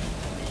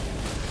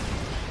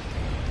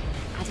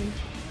 Adam,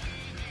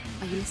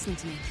 are you listening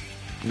to me?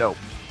 No.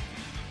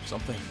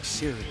 Something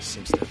serious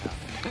seems to have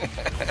happened.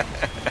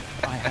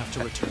 I have to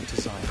return to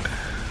Zion.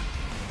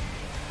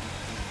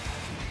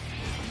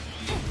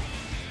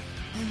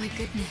 Oh my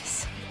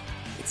goodness.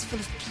 It's full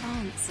of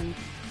plants and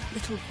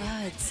little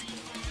birds.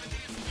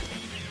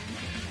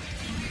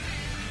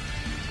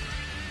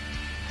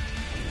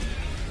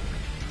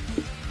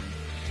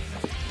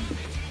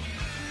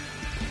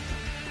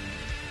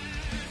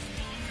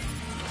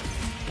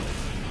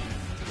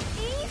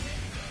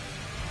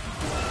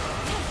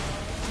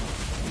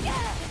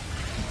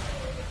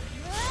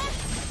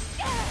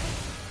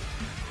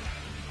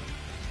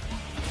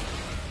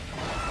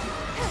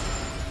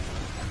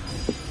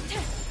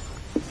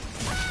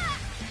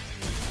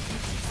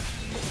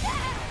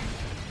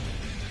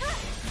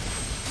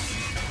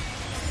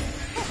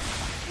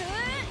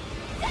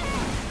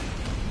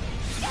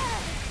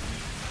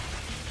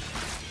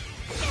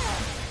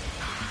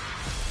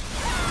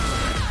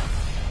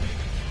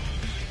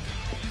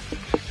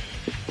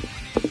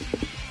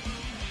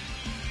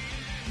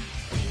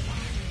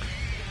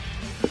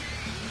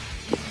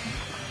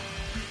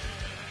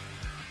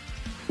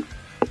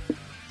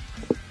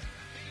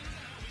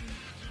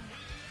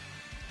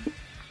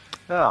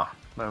 Ah,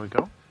 there we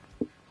go.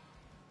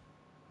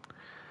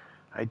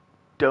 I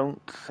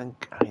don't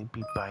think I'd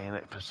be buying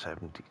it for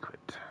 70 quid.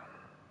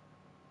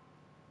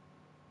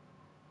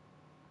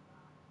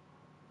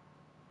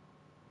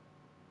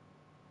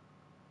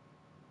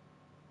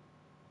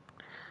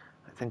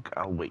 I think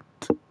I'll wait.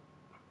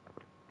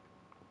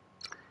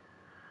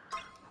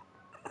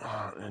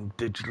 And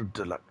Digital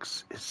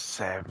Deluxe is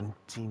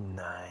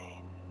 $79.99.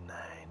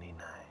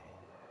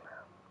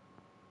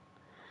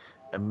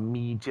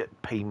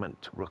 Immediate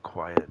payment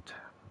required.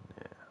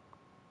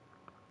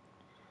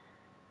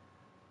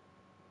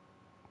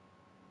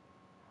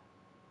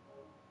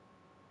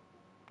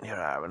 Yeah. You're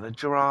having a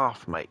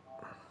giraffe, mate.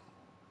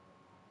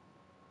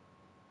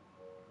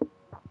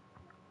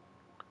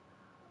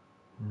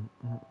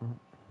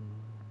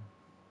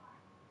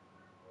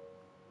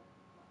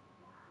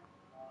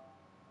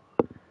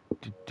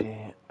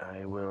 Today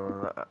I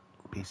will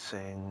be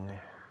saying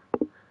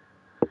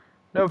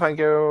no, thank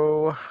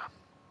you.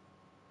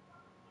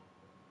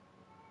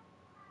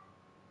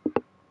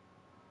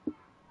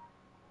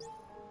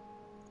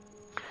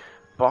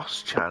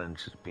 Boss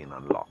challenge has been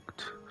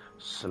unlocked.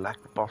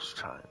 Select boss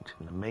challenge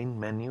in the main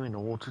menu in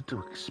order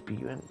to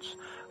experience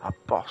a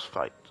boss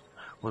fight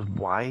with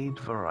wide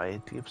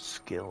variety of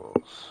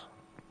skills.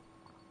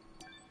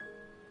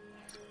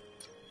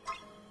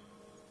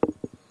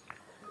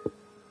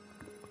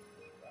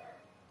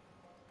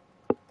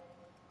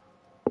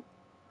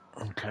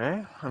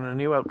 Okay, and a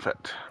new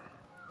outfit.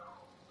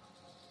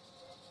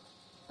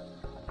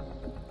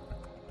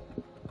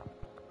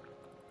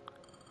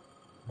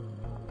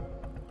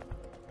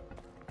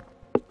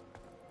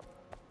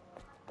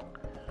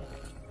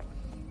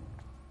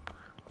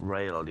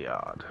 Rail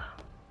yard.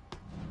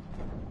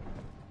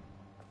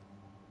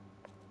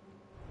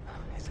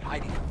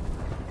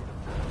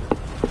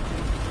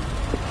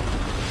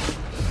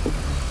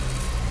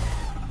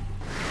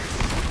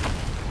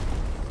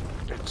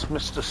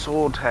 Mr.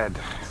 Swordhead.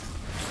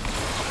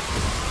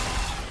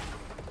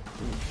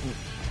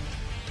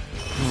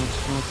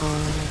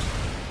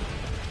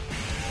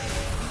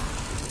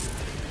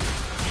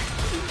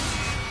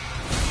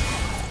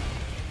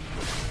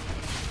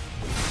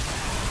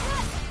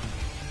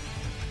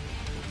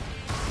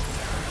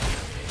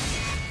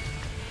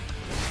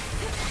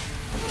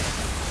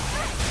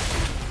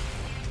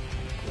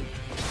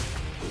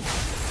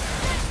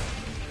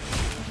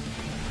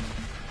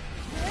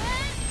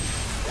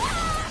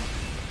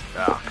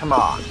 Oh, come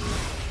on.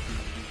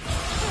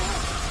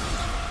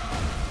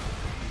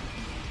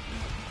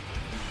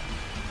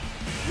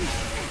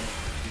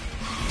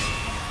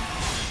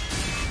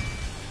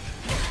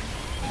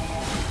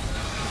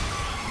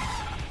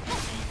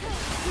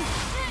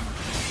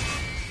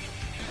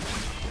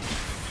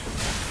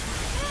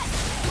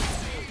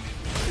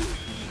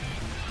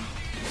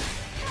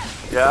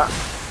 Yeah.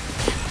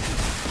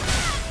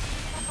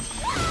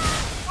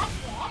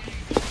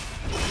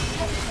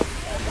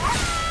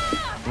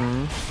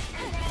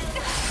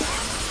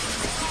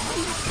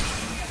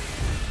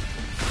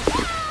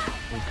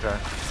 Okay.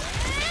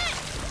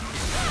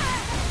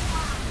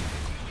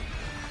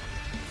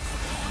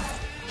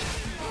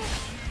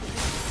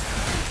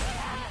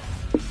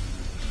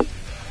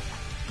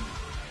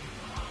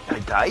 I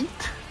died?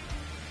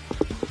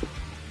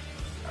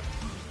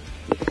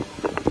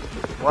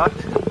 What?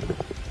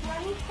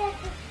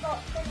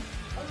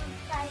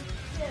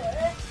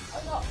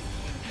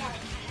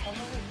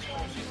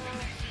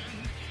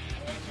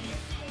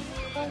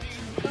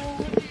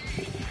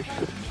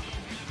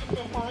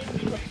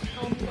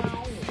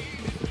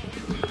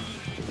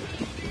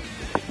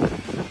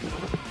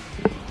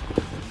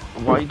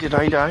 Why did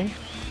I die?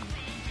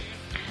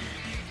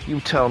 You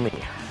tell me.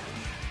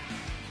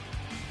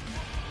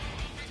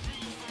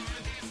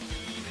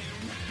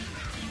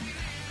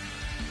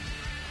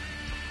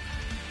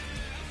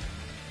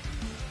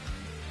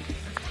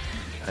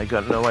 I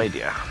got no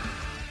idea.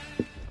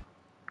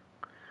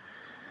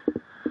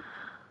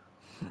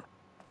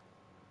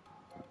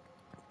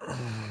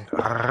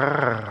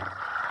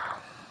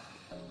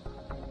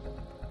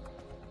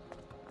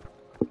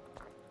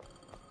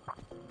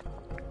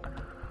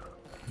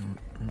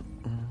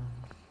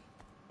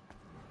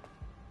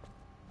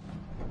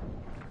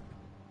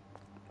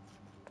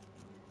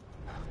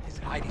 Is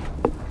it hiding?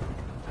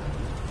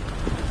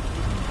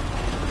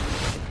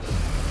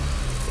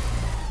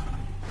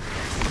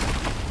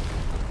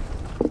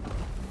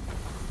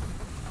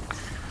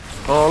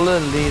 All the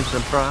leaves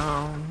are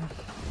brown.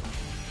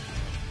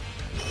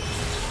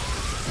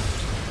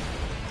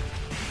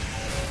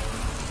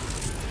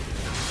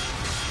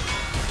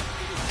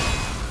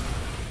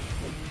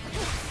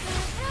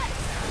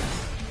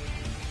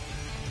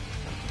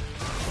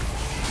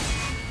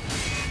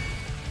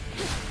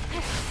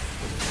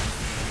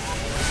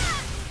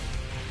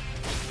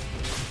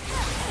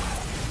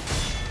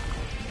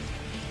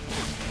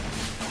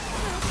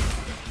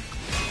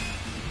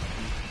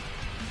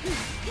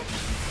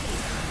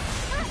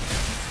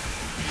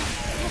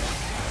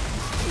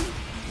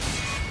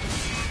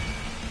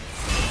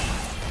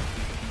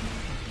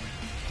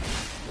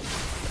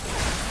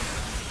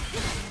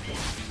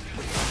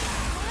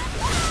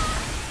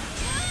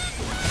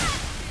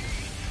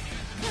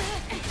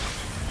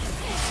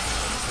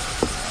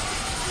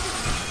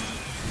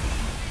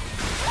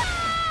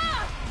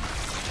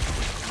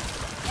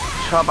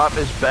 Chop up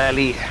his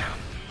belly.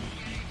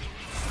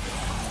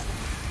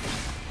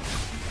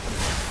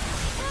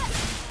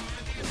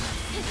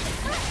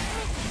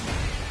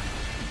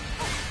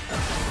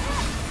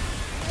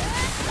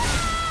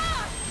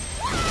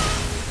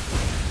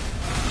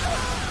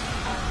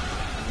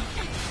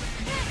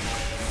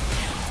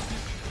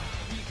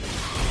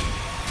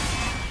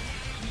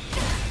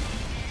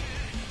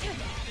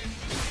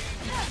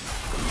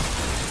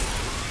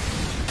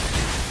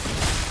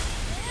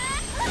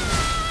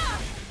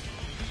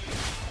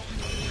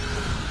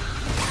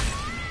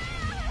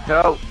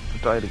 No,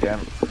 died again.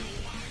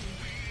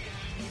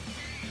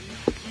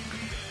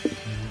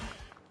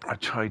 I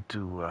tried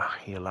to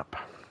heal up,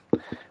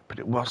 but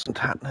it wasn't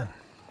happening.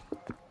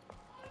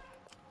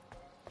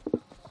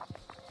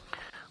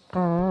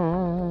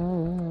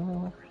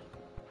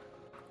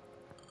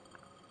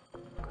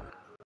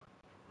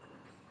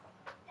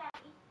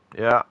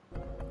 Yeah.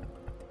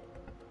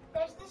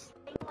 There's this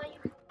thing where you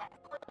can get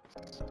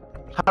points.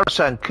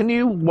 Harrison, can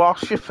you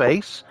wash your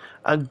face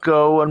and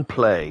go and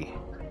play?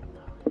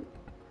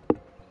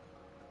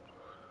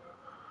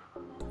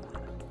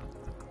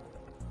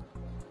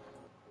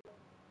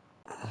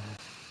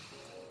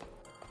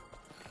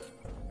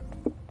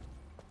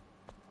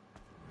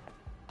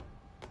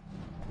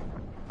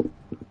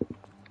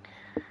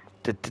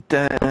 Da,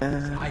 da, da.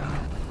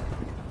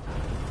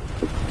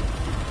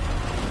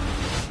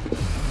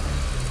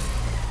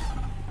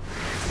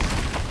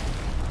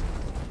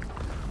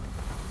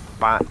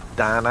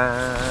 Ba-da-da.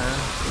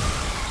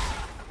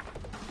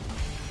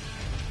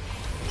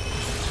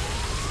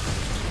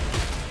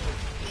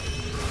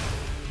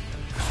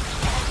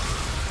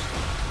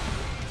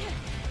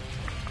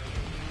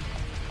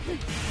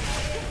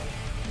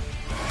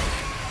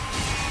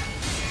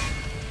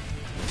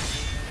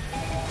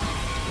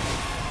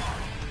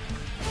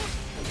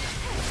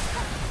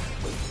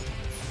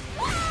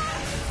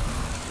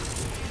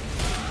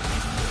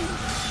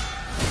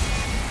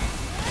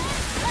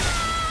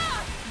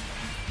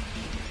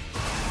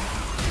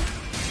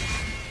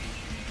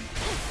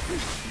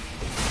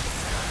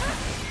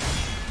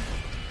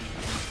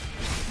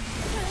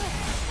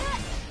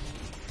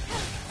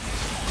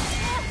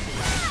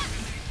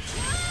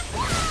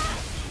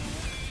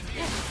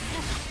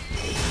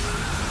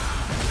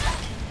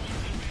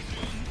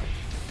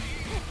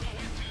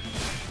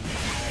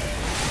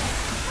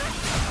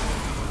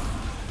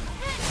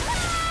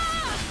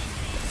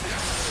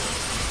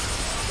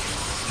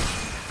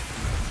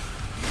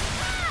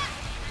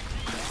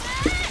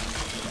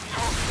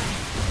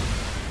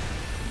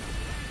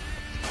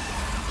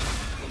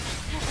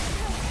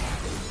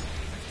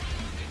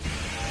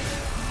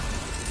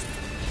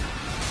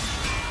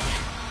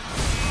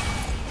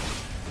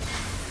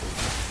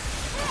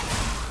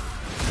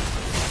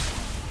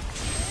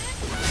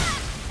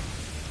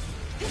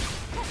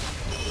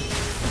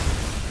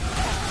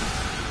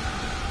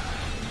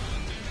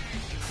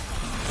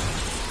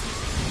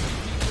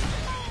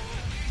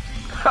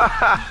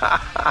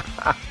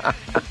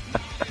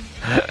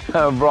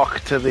 A rock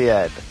to the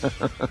head.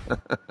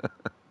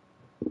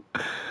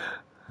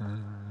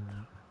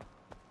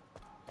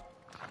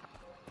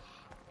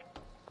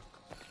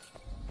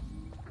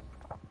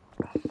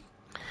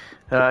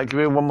 Give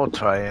me one more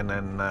try and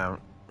then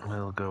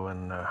we'll go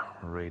and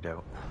raid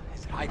out.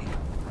 It's hiding.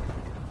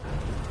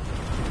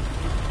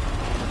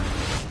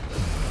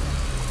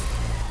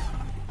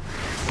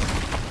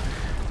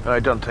 I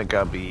don't think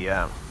I'll be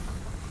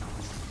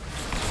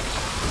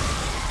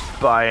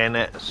buying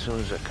it as soon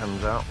as it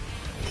comes out.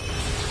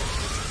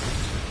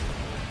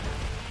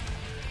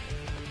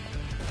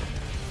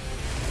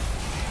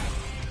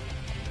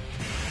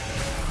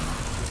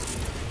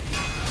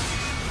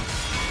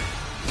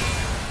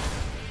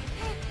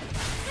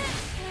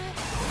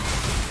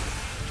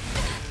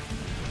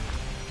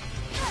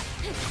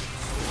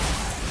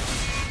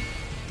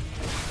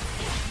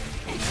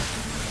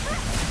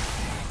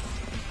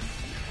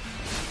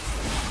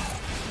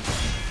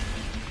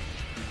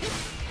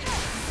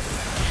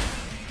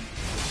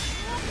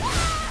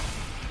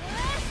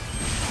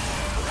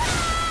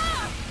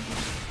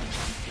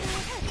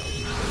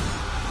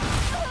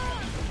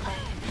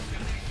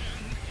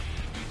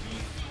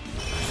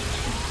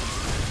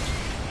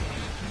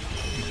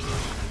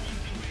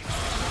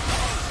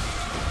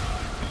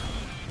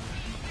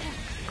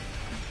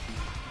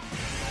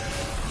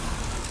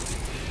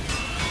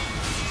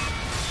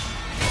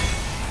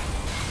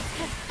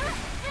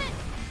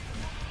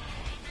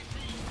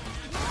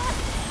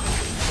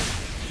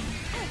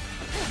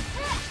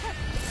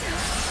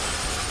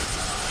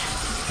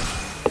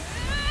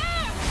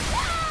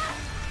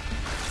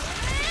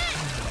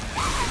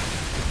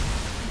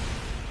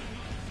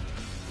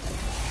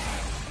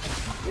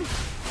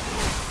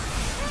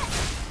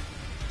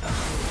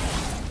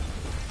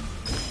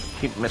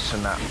 Keep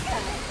missing that.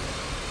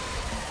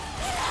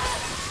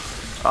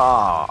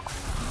 Ah.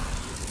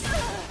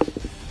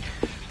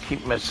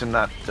 Keep missing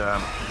that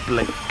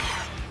blink.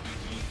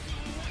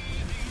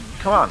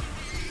 Come on.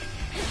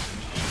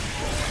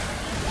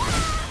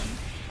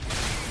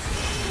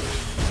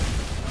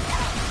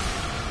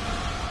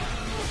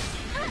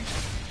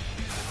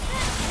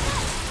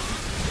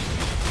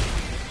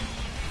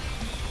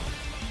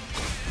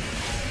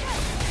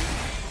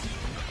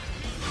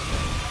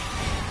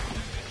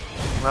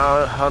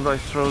 Now, how do I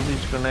throw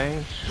these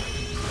grenades?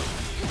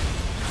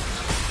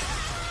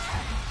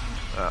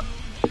 Ah,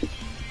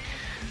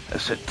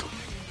 that's it.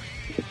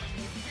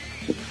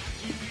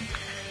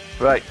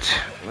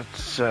 Right,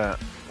 let's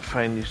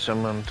find you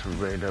someone to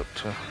raid out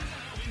to.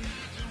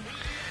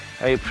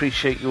 I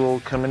appreciate you all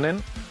coming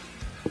in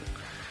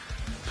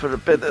for a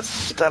bit of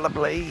Stellar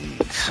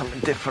Blade, something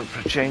different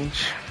for a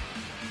change.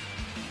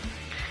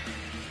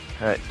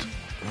 Right,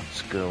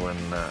 let's go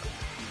and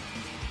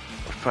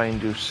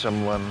find you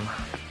someone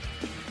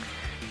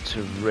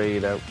to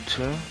raid out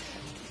to.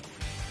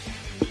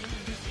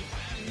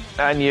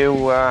 And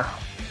you,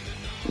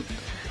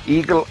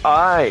 Eagle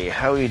Eye,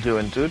 how are you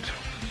doing, dude?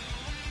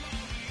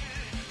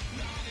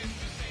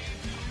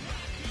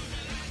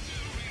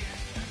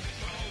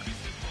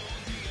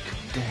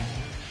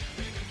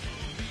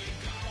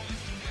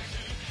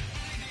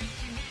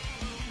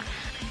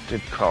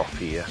 Did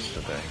coffee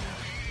yesterday.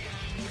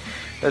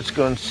 Let's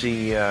go and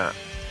see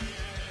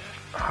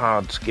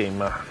Hards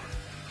Gamer.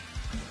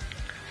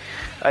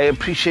 I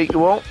appreciate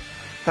you all.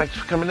 Thanks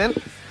for coming in,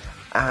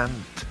 and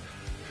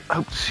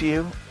hope to see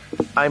you.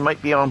 I might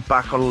be on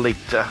back on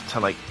later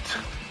tonight.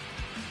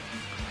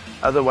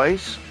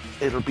 Otherwise,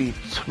 it'll be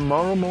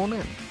tomorrow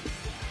morning.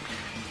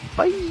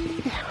 Bye.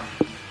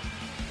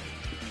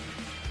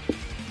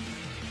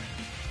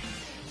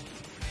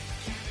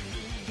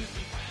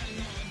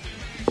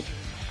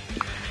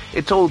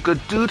 It's all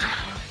good, dude.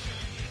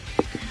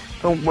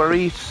 Don't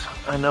worry.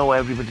 I know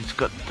everybody's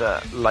got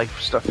life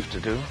stuff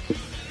to do.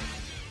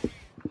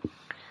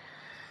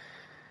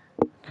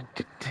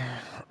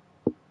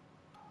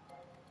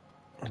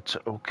 It's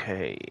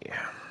okay.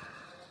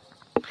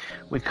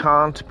 We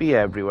can't be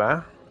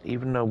everywhere,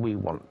 even though we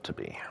want to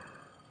be.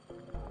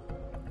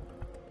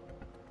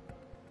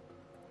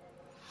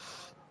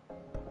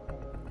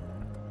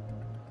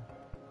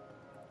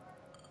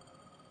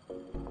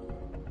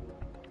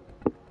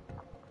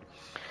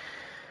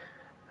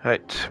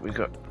 Right, we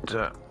got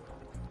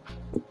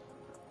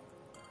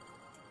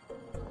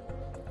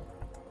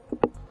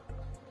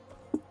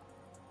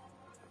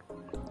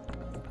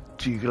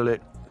jiggle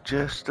it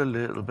just a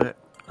little bit.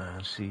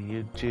 I see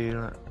you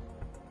jiggle it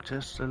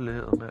just a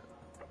little bit.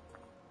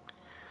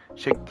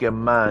 Shake your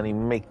money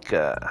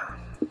maker.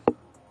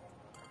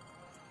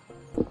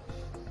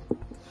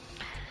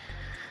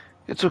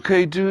 It's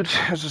okay, dude.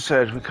 As I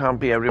said, we can't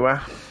be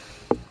everywhere.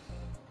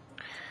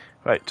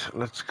 Right,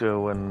 let's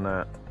go and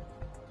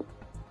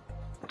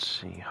let's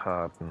see,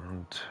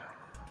 Hardened.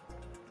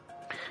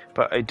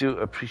 But I do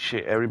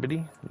appreciate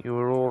everybody. You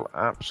were all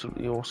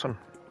absolutely awesome.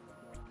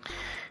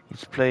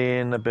 He's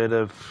playing a bit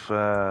of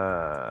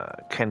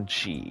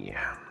Kenshi.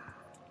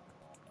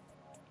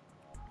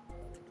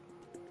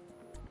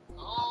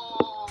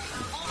 Oh,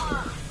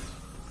 Boomer!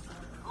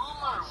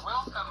 Boomer,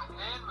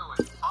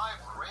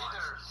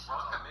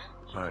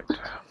 Right.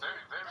 Thank you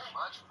very, very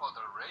much for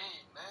the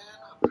rain, man.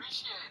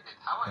 Appreciate it.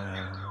 How I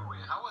feel